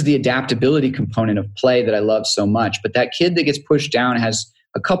 And this is the adaptability component of play that I love so much. But that kid that gets pushed down has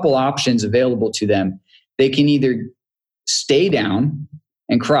a couple options available to them. They can either stay down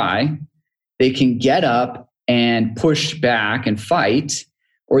and cry. they can get up and push back and fight,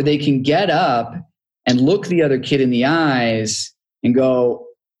 or they can get up and look the other kid in the eyes and go,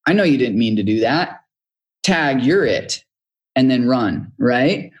 I know you didn't mean to do that. Tag, you're it. And then run,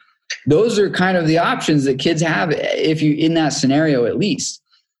 right? Those are kind of the options that kids have if you in that scenario, at least.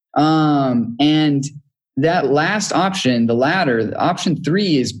 And that last option, the latter, option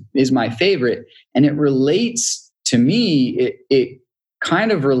 3 is my favorite. And it relates to me, it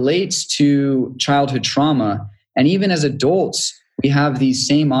kind of relates to childhood trauma. And even as adults, we have these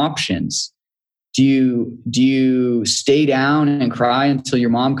same options. Do you stay down and cry until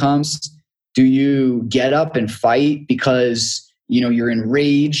your mom comes? Do you get up and fight because you're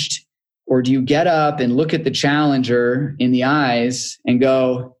enraged? Or do you get up and look at the challenger in the eyes and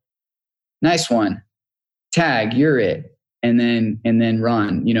go, nice one, tag, you're it, and then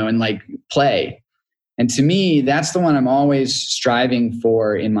run, and like play. And to me, that's the one I'm always striving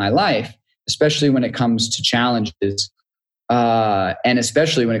for in my life, especially when it comes to challenges, and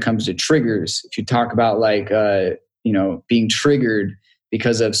especially when it comes to triggers. If you talk about like being triggered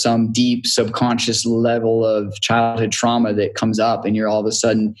because of some deep subconscious level of childhood trauma that comes up, and you're all of a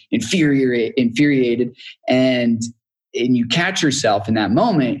sudden infuriated, and you catch yourself in that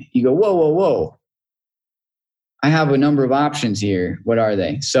moment, you go, whoa. I have a number of options here. What are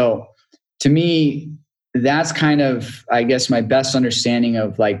they? So to me, that's kind of, I guess, my best understanding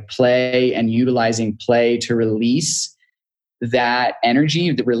of like play and utilizing play to release that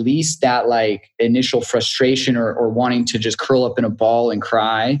energy, to release that like initial frustration or wanting to just curl up in a ball and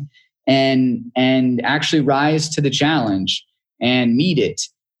cry, and actually rise to the challenge and meet it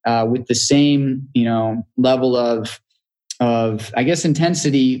with the same, level of I guess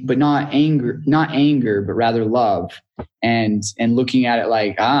intensity, but not anger, but rather love, and looking at it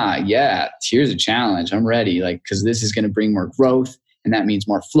like, yeah, here's a challenge. I'm ready. Like, cause this is going to bring more growth, and that means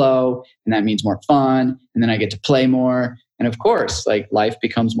more flow, and that means more fun. And then I get to play more. And of course, like life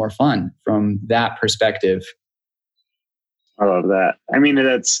becomes more fun from that perspective. I love that. I mean,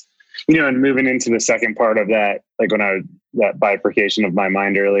 that's, and moving into the second part of that, like that bifurcation of my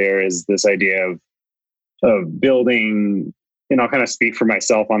mind earlier, is this idea of building, I'll kind of speak for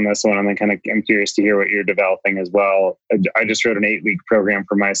myself on this one. And then I'm curious to hear what you're developing as well. I just wrote an 8-week program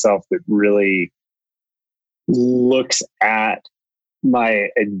for myself that really looks at my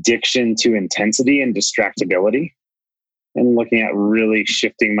addiction to intensity and distractibility, and looking at really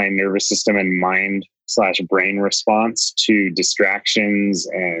shifting my nervous system and mind/brain response to distractions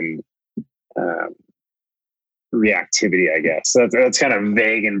and reactivity, I guess. So that's kind of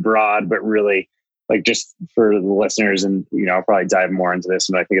vague and broad, but really, like, just for the listeners, and I'll probably dive more into this,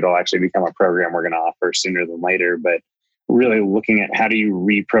 and I think it'll actually become a program we're going to offer sooner than later. But really looking at how do you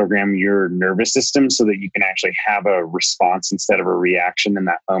reprogram your nervous system so that you can actually have a response instead of a reaction in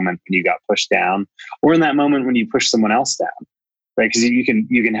that moment when you got pushed down, or in that moment when you push someone else down, right? Because you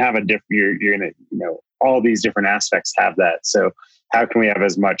can have a different, you're going to, all these different aspects have that. So how can we have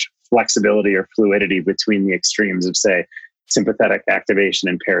as much flexibility or fluidity between the extremes of, say, sympathetic activation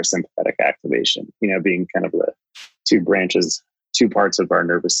and parasympathetic activation, being kind of the two parts of our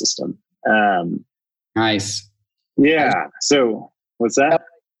nervous system. Nice. Yeah. So what's that?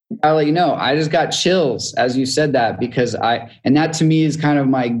 I'll let you know, I just got chills as you said that, because and that to me is kind of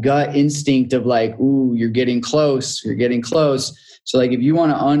my gut instinct of like, ooh, you're getting close. So like, if you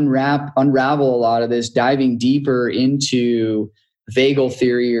want to unravel a lot of this, diving deeper into vagal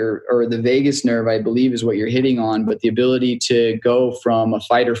theory or the vagus nerve, I believe is what you're hitting on, but the ability to go from a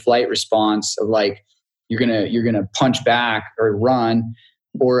fight or flight response of like, you're going to punch back or run,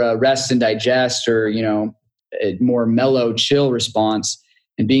 or a rest and digest, or, a more mellow, chill response,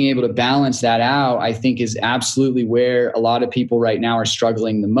 and being able to balance that out, I think is absolutely where a lot of people right now are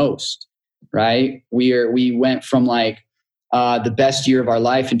struggling the most, right? We went from like the best year of our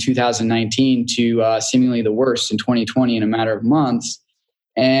life in 2019 to seemingly the worst in 2020 in a matter of months.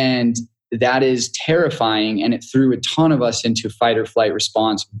 And that is terrifying. And it threw a ton of us into fight or flight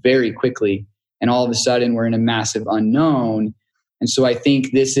response very quickly. And all of a sudden we're in a massive unknown. And so I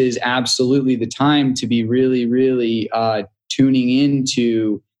think this is absolutely the time to be really, really tuning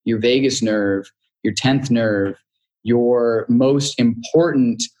into your vagus nerve, your 10th nerve, your most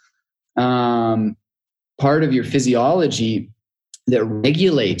important part of your physiology that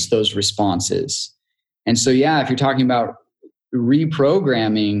regulates those responses. And so, yeah, if you're talking about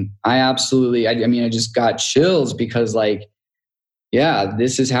reprogramming, I just got chills, because like, yeah,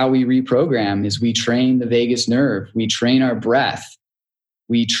 this is how we reprogram, is we train the vagus nerve. We train our breath.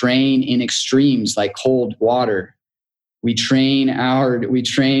 We train in extremes like cold water. We train our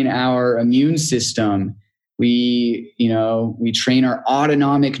immune system. we train our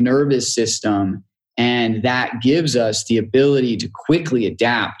autonomic nervous system, and that gives us the ability to quickly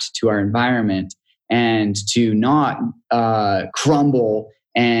adapt to our environment and to not crumble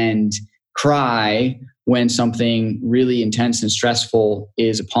and cry when something really intense and stressful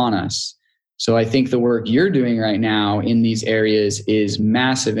is upon us. So I think the work you're doing right now in these areas is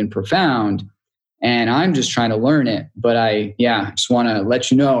massive and profound. And I'm just trying to learn it. But I just want to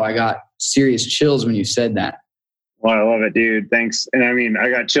let you know I got serious chills when you said that. Well, I love it, dude. Thanks. And I mean, I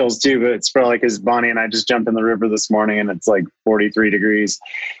got chills too, but it's probably because Bonnie and I just jumped in the river this morning and it's like 43 degrees.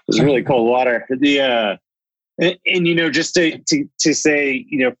 It's really cold water. Just to say,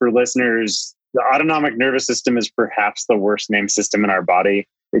 for listeners, the autonomic nervous system is perhaps the worst named system in our body.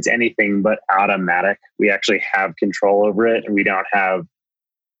 It's anything but automatic. We actually have control over it, and we don't have.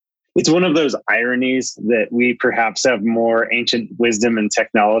 It's one of those ironies that we perhaps have more ancient wisdom and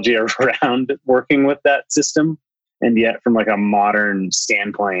technology around working with that system. And yet from like a modern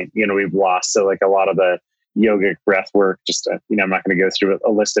standpoint, we've lost. So like a lot of the yogic breath work, just, I'm not going to go through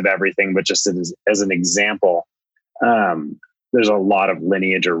a list of everything, but just as an example, there's a lot of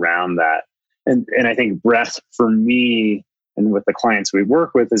lineage around that. And I think breath for me and with the clients we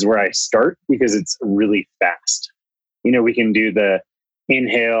work with is where I start, because it's really fast. We can do the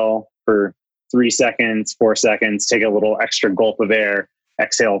inhale for 3 seconds, 4 seconds, take a little extra gulp of air,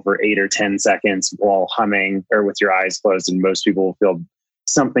 exhale for 8 or 10 seconds while humming or with your eyes closed. And most people will feel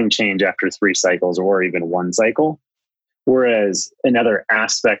something change after 3 cycles or even 1 cycle. Whereas another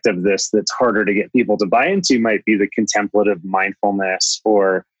aspect of this that's harder to get people to buy into might be the contemplative mindfulness,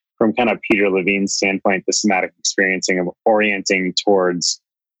 or from kind of Peter Levine's standpoint, the somatic experiencing of orienting towards,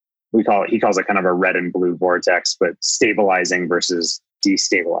 he calls it kind of a red and blue vortex, but stabilizing versus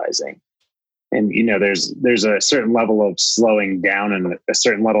destabilizing. And, there's a certain level of slowing down and a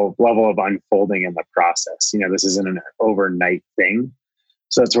certain level of unfolding in the process. This isn't an overnight thing.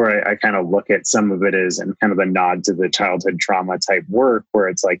 So that's where I kind of look at some of it as, and kind of a nod to the childhood trauma type work, where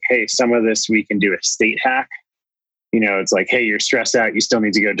it's like, hey, some of this we can do a state hack. It's like, hey, you're stressed out. You still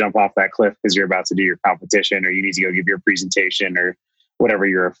need to go jump off that cliff because you're about to do your competition, or you need to go give your presentation, or whatever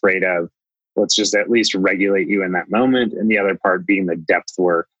you're afraid of. Let's just at least regulate you in that moment. And the other part being the depth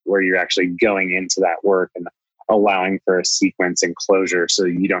work, where you're actually going into that work and allowing for a sequence and closure, so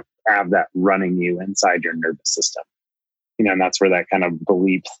you don't have that running you inside your nervous system. And that's where that kind of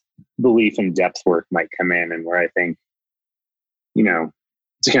belief and depth work might come in. And where I think,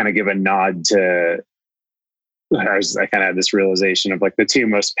 to kind of give a nod to, I kind of had this realization of like the 2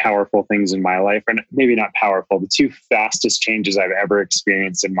 most powerful things in my life, and maybe not powerful, the 2 fastest changes I've ever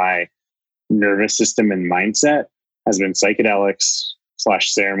experienced in my nervous system and mindset has been psychedelics /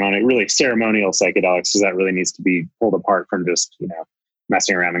 ceremony, really ceremonial psychedelics, because that really needs to be pulled apart from just,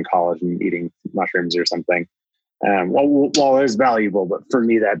 messing around in college and eating mushrooms or something. While it was valuable, but for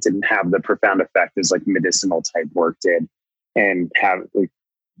me, that didn't have the profound effect as like medicinal type work did, and have like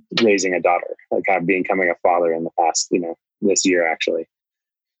raising a daughter, like I've becoming a father in the past, this year actually.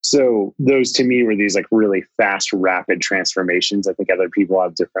 So those to me were these like really fast, rapid transformations. I think other people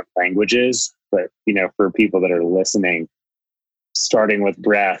have different languages, but for people that are listening, starting with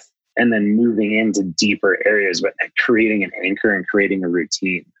breath and then moving into deeper areas, but creating an anchor and creating a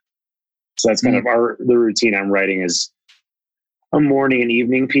routine. So that's kind of the routine I'm writing is a morning and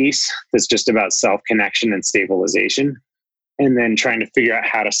evening piece that's just about self-connection and stabilization. And then trying to figure out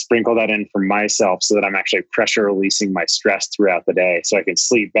how to sprinkle that in for myself so that I'm actually pressure releasing my stress throughout the day, so I can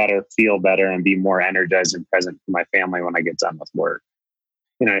sleep better, feel better, and be more energized and present for my family when I get done with work.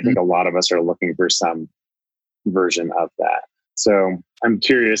 I think a lot of us are looking for some version of that. So I'm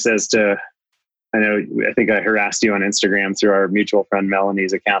curious as to, I think I harassed you on Instagram through our mutual friend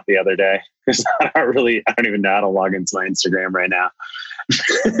Melanie's account the other day, because I don't even know how to log into my Instagram right now.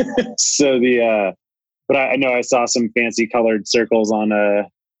 But I know I saw some fancy colored circles on a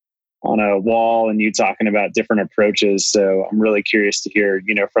wall, and you talking about different approaches. So I'm really curious to hear,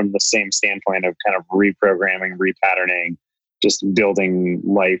 from the same standpoint of kind of reprogramming, repatterning, just building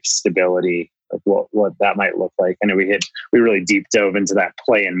life stability, like what that might look like. I know we really deep dove into that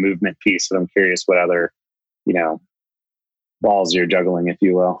play and movement piece, but I'm curious what other, balls you're juggling, if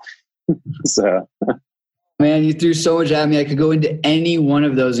you will. So. Man, you threw so much at me. I could go into any one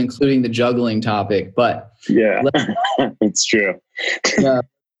of those, including the juggling topic, but yeah, it's true.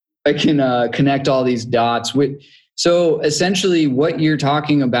 I can connect all these dots so essentially what you're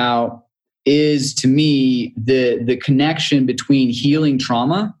talking about is, to me, the connection between healing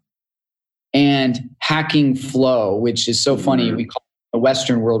trauma and hacking flow, which is so funny. We call it, the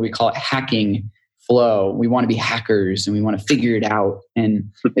Western world, we call it hacking flow. We want to be hackers and we want to figure it out.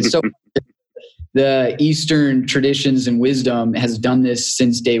 And it's so the Eastern traditions and wisdom has done this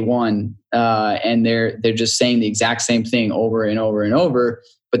since day one. And they're just saying the exact same thing over and over and over.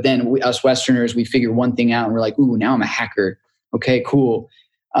 But then us Westerners, we figure one thing out and we're like, ooh, now I'm a hacker. Okay, cool.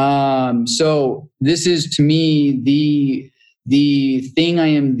 So this is, to me, the thing I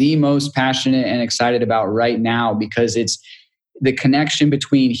am the most passionate and excited about right now, because it's the connection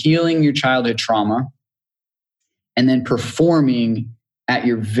between healing your childhood trauma and then performing at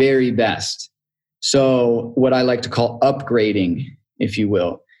your very best. So what I like to call upgrading, if you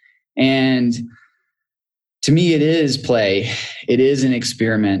will. And to me, it is play. It is an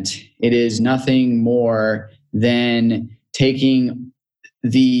experiment. It is nothing more than taking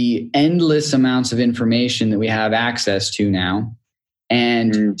the endless amounts of information that we have access to now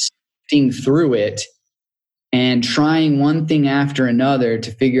and sifting through it and trying one thing after another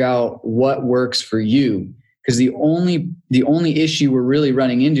to figure out what works for you. Because the only issue we're really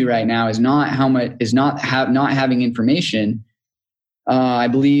running into right now is not having information. I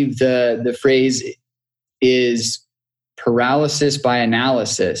believe the phrase is paralysis by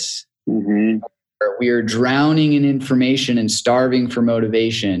analysis. Mm-hmm. We are drowning in information and starving for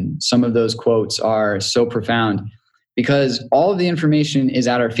motivation. Some of those quotes are so profound because all of the information is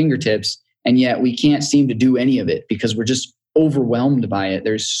at our fingertips, and yet we can't seem to do any of it because we're just overwhelmed by it.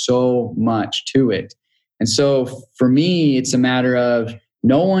 There's so much to it. And so for me, it's a matter of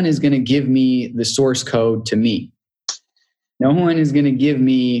no one is going to give me the source code to me. No one is going to give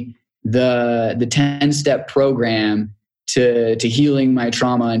me the 10-step program to healing my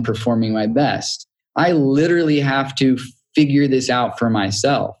trauma and performing my best. I literally have to figure this out for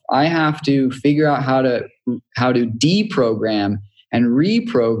myself. I have to figure out how to deprogram and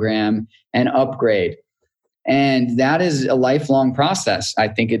reprogram and upgrade. And that is a lifelong process. I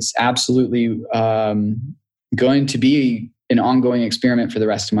think it's absolutely going to be an ongoing experiment for the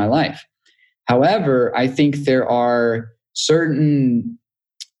rest of my life. However, I think there are certain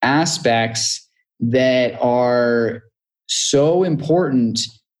aspects that are so important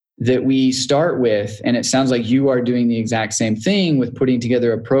that we start with, and it sounds like you are doing the exact same thing with putting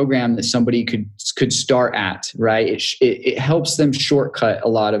together a program that somebody could start at, right? It helps them shortcut a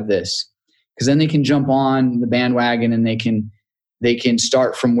lot of this, because then they can jump on the bandwagon and they can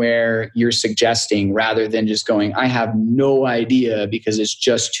start from where you're suggesting, rather than just going, I have no idea because it's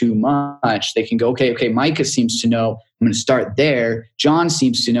just too much. They can go, okay, Micah seems to know, I'm going to start there. John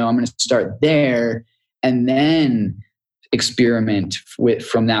seems to know, I'm going to start there, and then experiment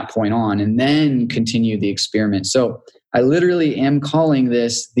from that point on, and then continue the experiment. So I literally am calling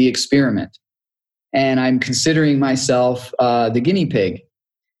this the experiment, and I'm considering myself the guinea pig.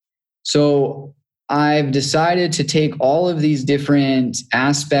 So I've decided to take all of these different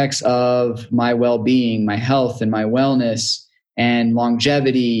aspects of my well-being, my health and my wellness and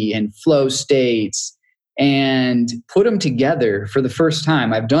longevity and flow states, and put them together for the first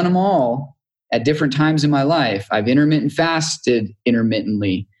time. I've done them all at different times in my life. I've intermittent fasted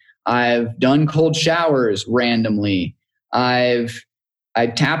intermittently. I've done cold showers randomly. I've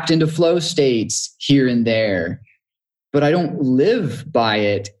tapped into flow states here and there, but I don't live by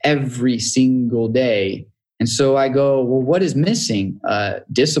it every single day. And so I go, well, what is missing?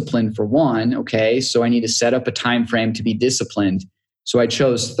 Discipline, for one. Okay, so I need to set up a time frame to be disciplined. So I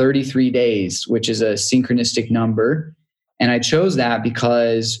chose 33 days, which is a synchronistic number. And I chose that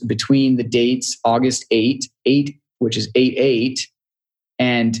because between the dates August 8, which is 8/8,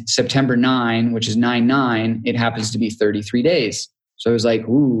 and September 9, which is 9/9, it happens to be 33 days. So I was like,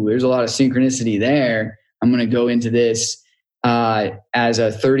 ooh, there's a lot of synchronicity there. I'm going to go into this as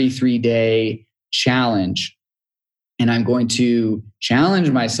a 33-day challenge. And I'm going to challenge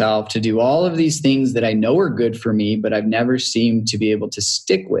myself to do all of these things that I know are good for me, but I've never seemed to be able to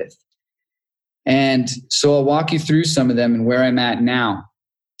stick with. And so I'll walk you through some of them and where I'm at now.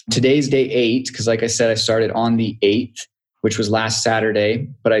 Today's day 8, because like I said, I started on the 8th, which was last Saturday,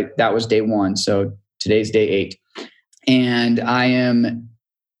 but that was day 1. So today's day 8. And I am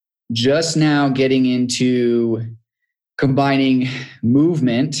just now getting into combining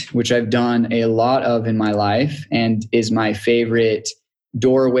movement, which I've done a lot of in my life and is my favorite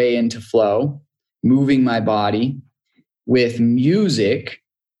doorway into flow, moving my body, with music,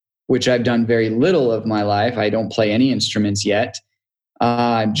 which I've done very little of my life. I don't play any instruments yet.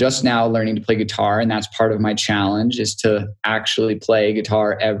 I'm just now learning to play guitar, and that's part of my challenge, is to actually play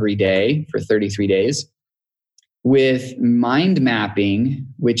guitar every day for 33 days. With mind mapping,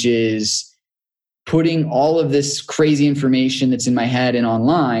 which is putting all of this crazy information that's in my head and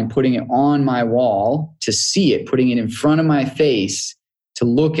online, putting it on my wall to see it, putting it in front of my face to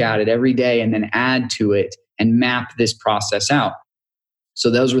look at it every day, and then add to it and map this process out. So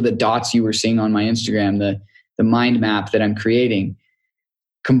those were the dots you were seeing on my Instagram, the mind map that I'm creating.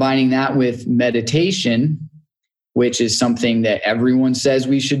 Combining that with meditation, which is something that everyone says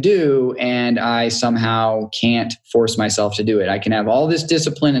we should do, and I somehow can't force myself to do it. I can have all this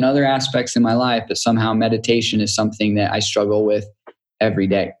discipline and other aspects in my life, but somehow meditation is something that I struggle with every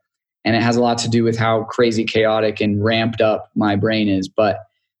day. And it has a lot to do with how crazy, chaotic, and ramped up my brain is. But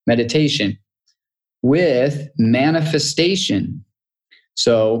meditation with manifestation.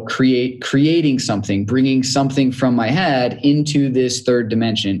 So creating something, bringing something from my head into this third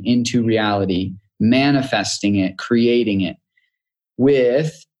dimension, into reality, manifesting it, creating it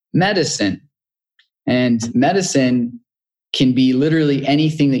with medicine. And medicine can be literally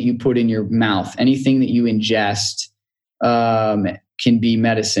anything that you put in your mouth, anything that you ingest can be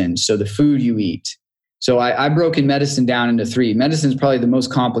medicine. So the food you eat. So I've broken medicine down into 3. Medicine is probably the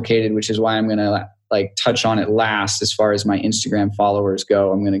most complicated, which is why I'm going to touch on it last as far as my Instagram followers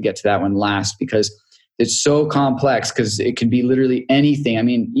go. I'm going to get to that one last because it's so complex, because it can be literally anything. I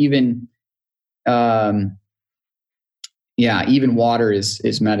mean, even water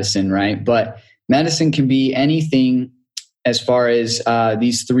is medicine, right? But medicine can be anything as far as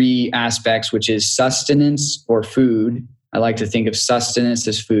these 3 aspects, which is sustenance or food. I like to think of sustenance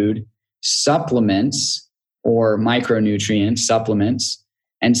as food, supplements or micronutrient supplements,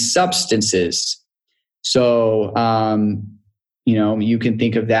 and substances. So, you can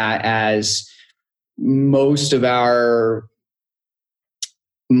think of that as most of our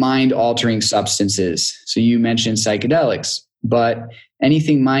mind-altering substances. So you mentioned psychedelics, but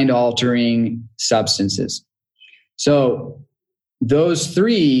anything mind-altering substances. So those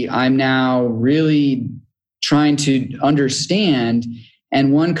 3, I'm now really trying to understand.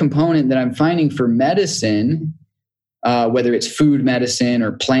 And one component that I'm finding for medicine, whether it's food medicine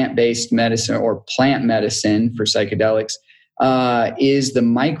or plant-based medicine or plant medicine for psychedelics, is the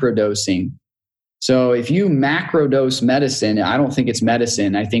microdosing. So if you macrodose medicine, I don't think it's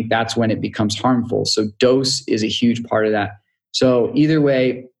medicine. I think that's when it becomes harmful. So dose is a huge part of that. So either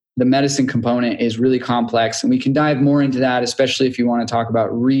way, the medicine component is really complex, and we can dive more into that, especially if you want to talk about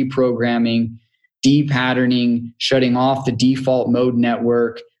reprogramming, de-patterning, shutting off the default mode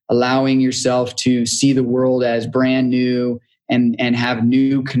network, allowing yourself to see the world as brand new and have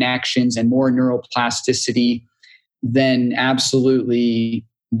new connections and more neuroplasticity. Then absolutely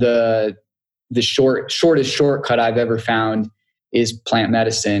the shortest shortcut I've ever found is plant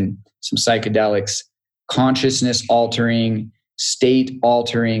medicine, some psychedelics, consciousness altering, state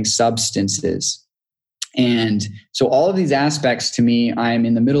altering substances. And so all of these aspects, to me, I'm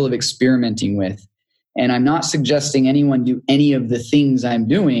in the middle of experimenting with. And I'm not suggesting anyone do any of the things I'm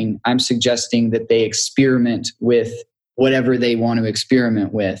doing. I'm suggesting that they experiment with whatever they want to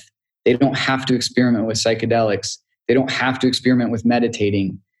experiment with. They don't have to experiment with psychedelics. They don't have to experiment with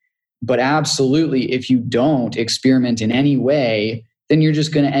meditating. But absolutely, if you don't experiment in any way, then you're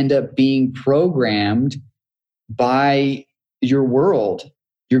just going to end up being programmed by your world.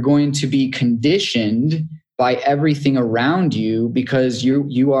 You're going to be conditioned by everything around you because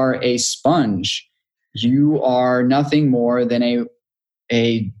you are a sponge. You are nothing more than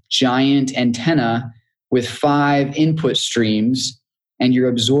a giant antenna with 5 input streams, and you're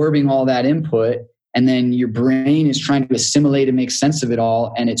absorbing all that input, and then your brain is trying to assimilate and make sense of it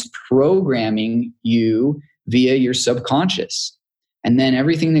all, and it's programming you via your subconscious. And then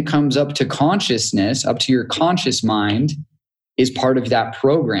everything that comes up to consciousness, up to your conscious mind, is part of that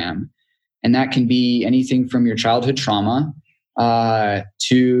program. And that can be anything from your childhood trauma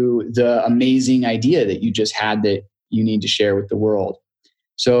to the amazing idea that you just had that you need to share with the world.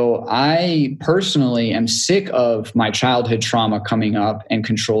 So I personally am sick of my childhood trauma coming up and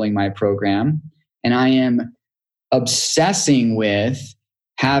controlling my program. And I am obsessing with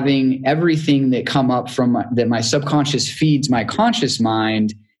having everything that come up from that my subconscious feeds my conscious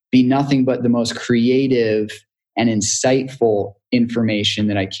mind be nothing but the most creative and insightful information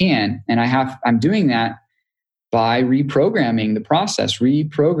that I can. And I'm doing that by reprogramming the process,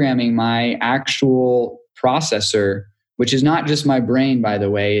 reprogramming my actual processor, which is not just my brain, by the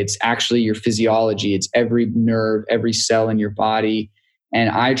way. It's actually your physiology. It's every nerve, every cell in your body. And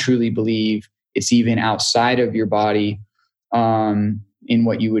I truly believe it's even outside of your body, in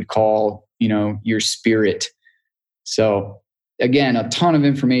what you would call, your spirit. So again, a ton of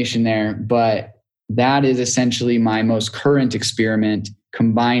information there, but that is essentially my most current experiment,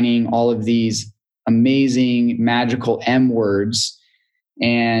 combining all of these amazing magical M words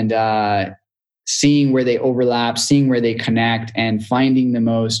and seeing where they overlap, seeing where they connect, and finding the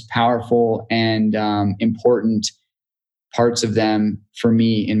most powerful and important parts of them for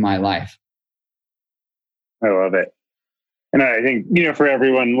me in my life. I love it. And I think, for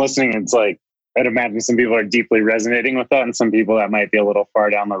everyone listening, it's like, I'd imagine some people are deeply resonating with that, and some people that might be a little far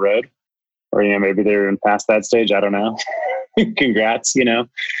down the road, or, maybe they're in past that stage. I don't know. Congrats,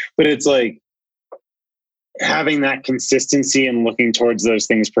 but it's like having that consistency and looking towards those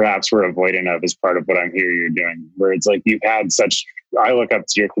things perhaps we're avoidant of is part of what I'm hearing you're doing, where it's like I look up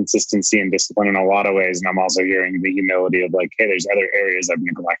to your consistency and discipline in a lot of ways. And I'm also hearing the humility of like, hey, there's other areas I've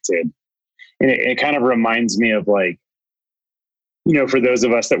neglected. And it kind of reminds me of like, for those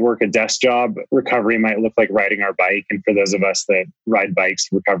of us that work a desk job, recovery might look like riding our bike. And for those of us that ride bikes,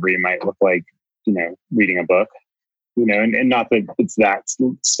 recovery might look like, reading a book, and not that it's that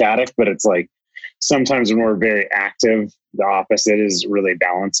static, but it's like sometimes when we're very active, the opposite is really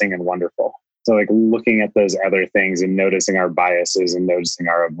balancing and wonderful. So like looking at those other things and noticing our biases and noticing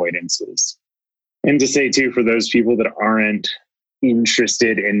our avoidances. And to say too, for those people that aren't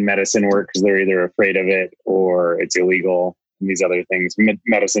interested in medicine work because they're either afraid of it or it's illegal, these other things,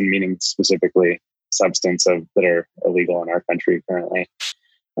 medicine meaning specifically substance that are illegal in our country currently.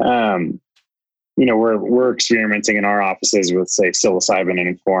 We're experimenting in our offices with, say, psilocybin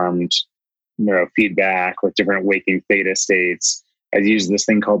informed neurofeedback with different waking theta states. I used this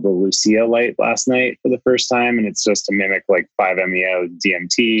thing called the Lucia light last night for the first time, and it's just to mimic like 5-MeO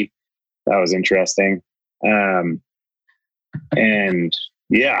DMT. That was interesting. And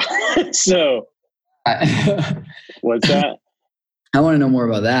yeah, so what's that? I want to know more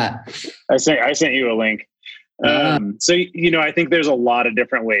about that. I sent you a link. So, I think there's a lot of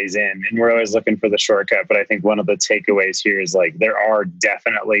different ways in, and we're always looking for the shortcut. But I think one of the takeaways here is like, there are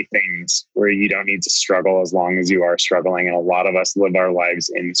definitely things where you don't need to struggle as long as you are struggling. And a lot of us live our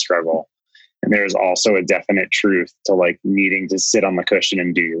lives in struggle. And there's also a definite truth to like needing to sit on the cushion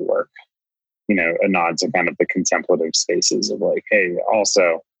and do your work, a nod to kind of the contemplative spaces of like, hey,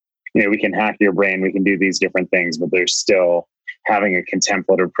 also, we can hack your brain, we can do these different things, but there's still having a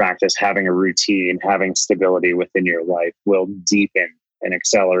contemplative practice, having a routine, having stability within your life will deepen and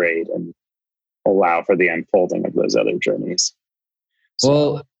accelerate and allow for the unfolding of those other journeys.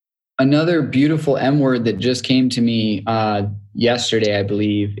 Well, another beautiful M word that just came to me yesterday, I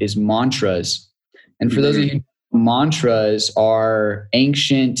believe, is mantras. And for those of you, mantras are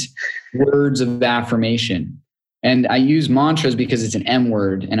ancient words of affirmation. And I use mantras because it's an M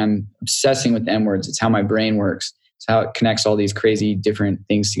word and I'm obsessing with M words. It's how my brain works. It's how it connects all these crazy different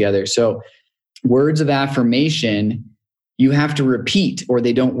things together. So words of affirmation, you have to repeat or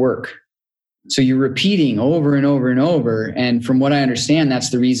they don't work. So you're repeating over and over and over. And from what I understand,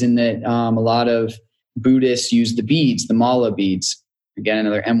 that's the reason that a lot of Buddhists use the beads, the mala beads. Again,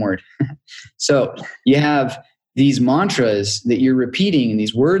 another M word. So you have these mantras that you're repeating and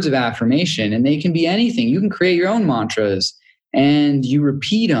these words of affirmation, and they can be anything. You can create your own mantras and you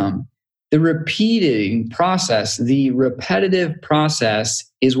repeat them. The repeating process, the repetitive process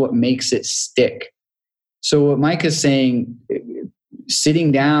is what makes it stick. So what Mike is saying,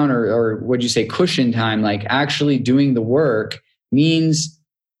 sitting down or what'd you say, cushion time, like actually doing the work means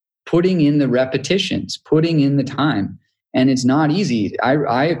putting in the repetitions, putting in the time. And it's not easy.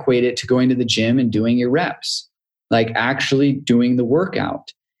 I equate it to going to the gym and doing your reps, like actually doing the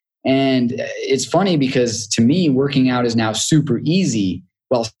workout. And it's funny because to me, working out is now super easy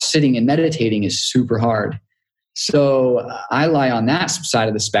while sitting and meditating is super hard. So I lie on that side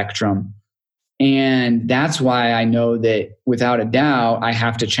of the spectrum. And that's why I know that without a doubt, I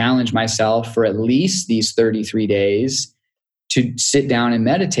have to challenge myself for at least these 33 days to sit down and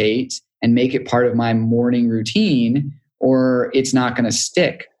meditate and make it part of my morning routine, or it's not going to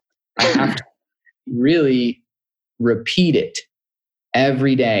stick. I have to really repeat it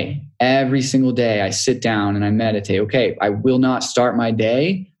every day. Every single day I sit down and I meditate. Okay, I will not start my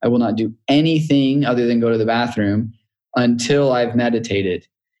day. I will not do anything other than go to the bathroom until I've meditated.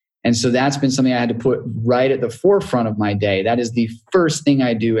 And so that's been something I had to put right at the forefront of my day. That is the first thing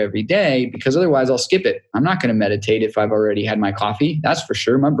I do every day, because otherwise I'll skip it. I'm not going to meditate if I've already had my coffee. That's for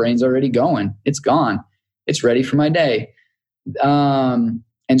sure. My brain's already going. It's gone. It's ready for my day. And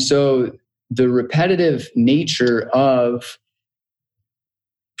so the repetitive nature of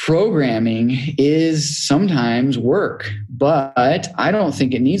programming is sometimes work, but I don't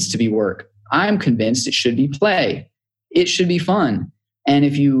think it needs to be work. I'm convinced it should be play. It should be fun. And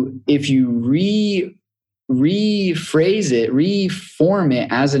if you rephrase it, reform it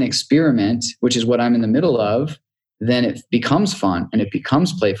as an experiment, which is what I'm in the middle of, then it becomes fun and it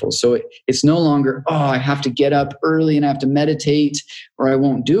becomes playful. So it's no longer, oh, I have to get up early and I have to meditate or I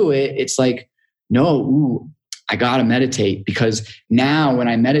won't do it. It's like, no, I got to meditate, because now when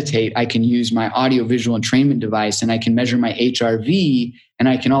I meditate, I can use my audio visual entrainment device and I can measure my HRV, and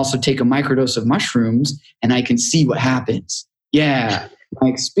I can also take a microdose of mushrooms and I can see what happens. Yeah, my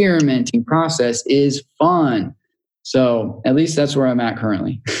experimenting process is fun. So at least that's where I'm at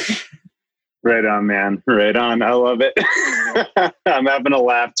currently. Right on, man. Right on. I love it. I'm having a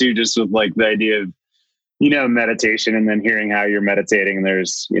laugh too, just with like the idea of, meditation, and then hearing how you're meditating.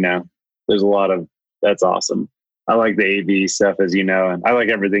 There's a lot of, that's awesome. I like the AV stuff, as you know, and I like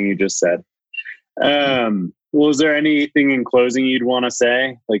everything you just said. Well, is there anything in closing you'd want to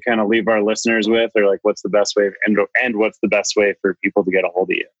say, like kind of leave our listeners with, or like what's the best way and what's the best way for people to get a hold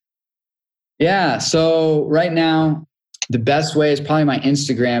of you? Yeah. So right now, the best way is probably my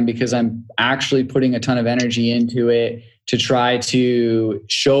Instagram, because I'm actually putting a ton of energy into it to try to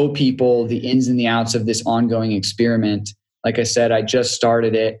show people the ins and the outs of this ongoing experiment. Like I said, I just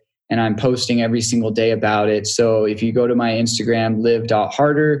started it and I'm posting every single day about it. So if you go to my Instagram,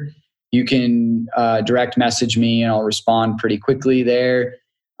 live.harder, you can direct message me and I'll respond pretty quickly there.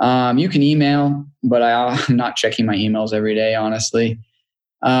 You can email, but I'm not checking my emails every day, honestly.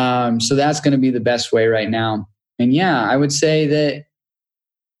 So that's going to be the best way right now. And yeah, I would say that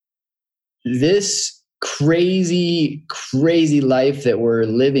this crazy, crazy life that we're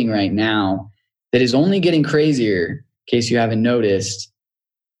living right now, that is only getting crazier, in case you haven't noticed,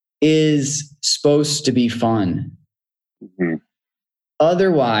 is supposed to be fun. Mm-hmm.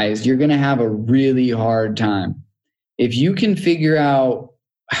 Otherwise, you're going to have a really hard time. If you can figure out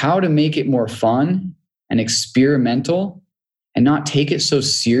how to make it more fun and experimental and not take it so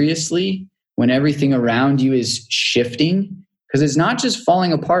seriously when everything around you is shifting, because it's not just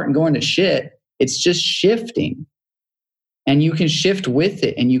falling apart and going to shit, it's just shifting. And you can shift with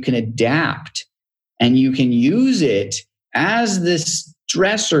it and you can adapt and you can use it as this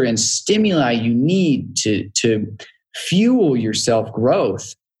stressor and stimuli you need to fuel your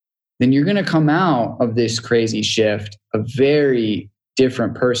self-growth. Then you're going to come out of this crazy shift a very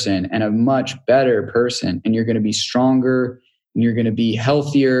different person and a much better person. And you're going to be stronger and you're going to be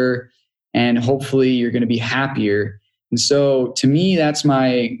healthier and hopefully you're going to be happier. And so to me, that's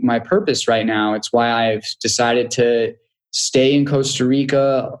my purpose right now. It's why I've decided to stay in Costa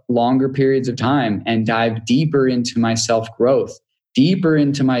Rica longer periods of time and dive deeper into my self-growth, deeper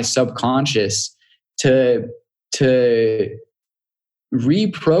into my subconscious to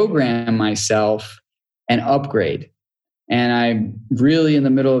reprogram myself and upgrade. And I'm really in the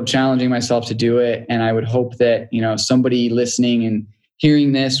middle of challenging myself to do it. And I would hope that, somebody listening and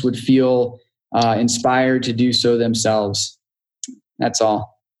hearing this would feel inspired to do so themselves. That's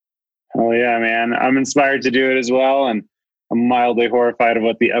all. Oh yeah, man. I'm inspired to do it as well. And I'm mildly horrified of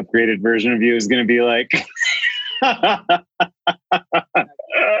what the upgraded version of you is going to be like.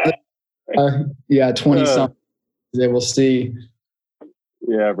 20 something. They will see.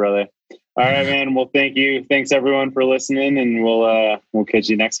 Yeah, brother. All right, man. Well, thank you. Thanks everyone for listening, and we'll catch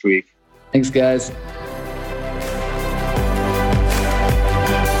you next week. Thanks, guys.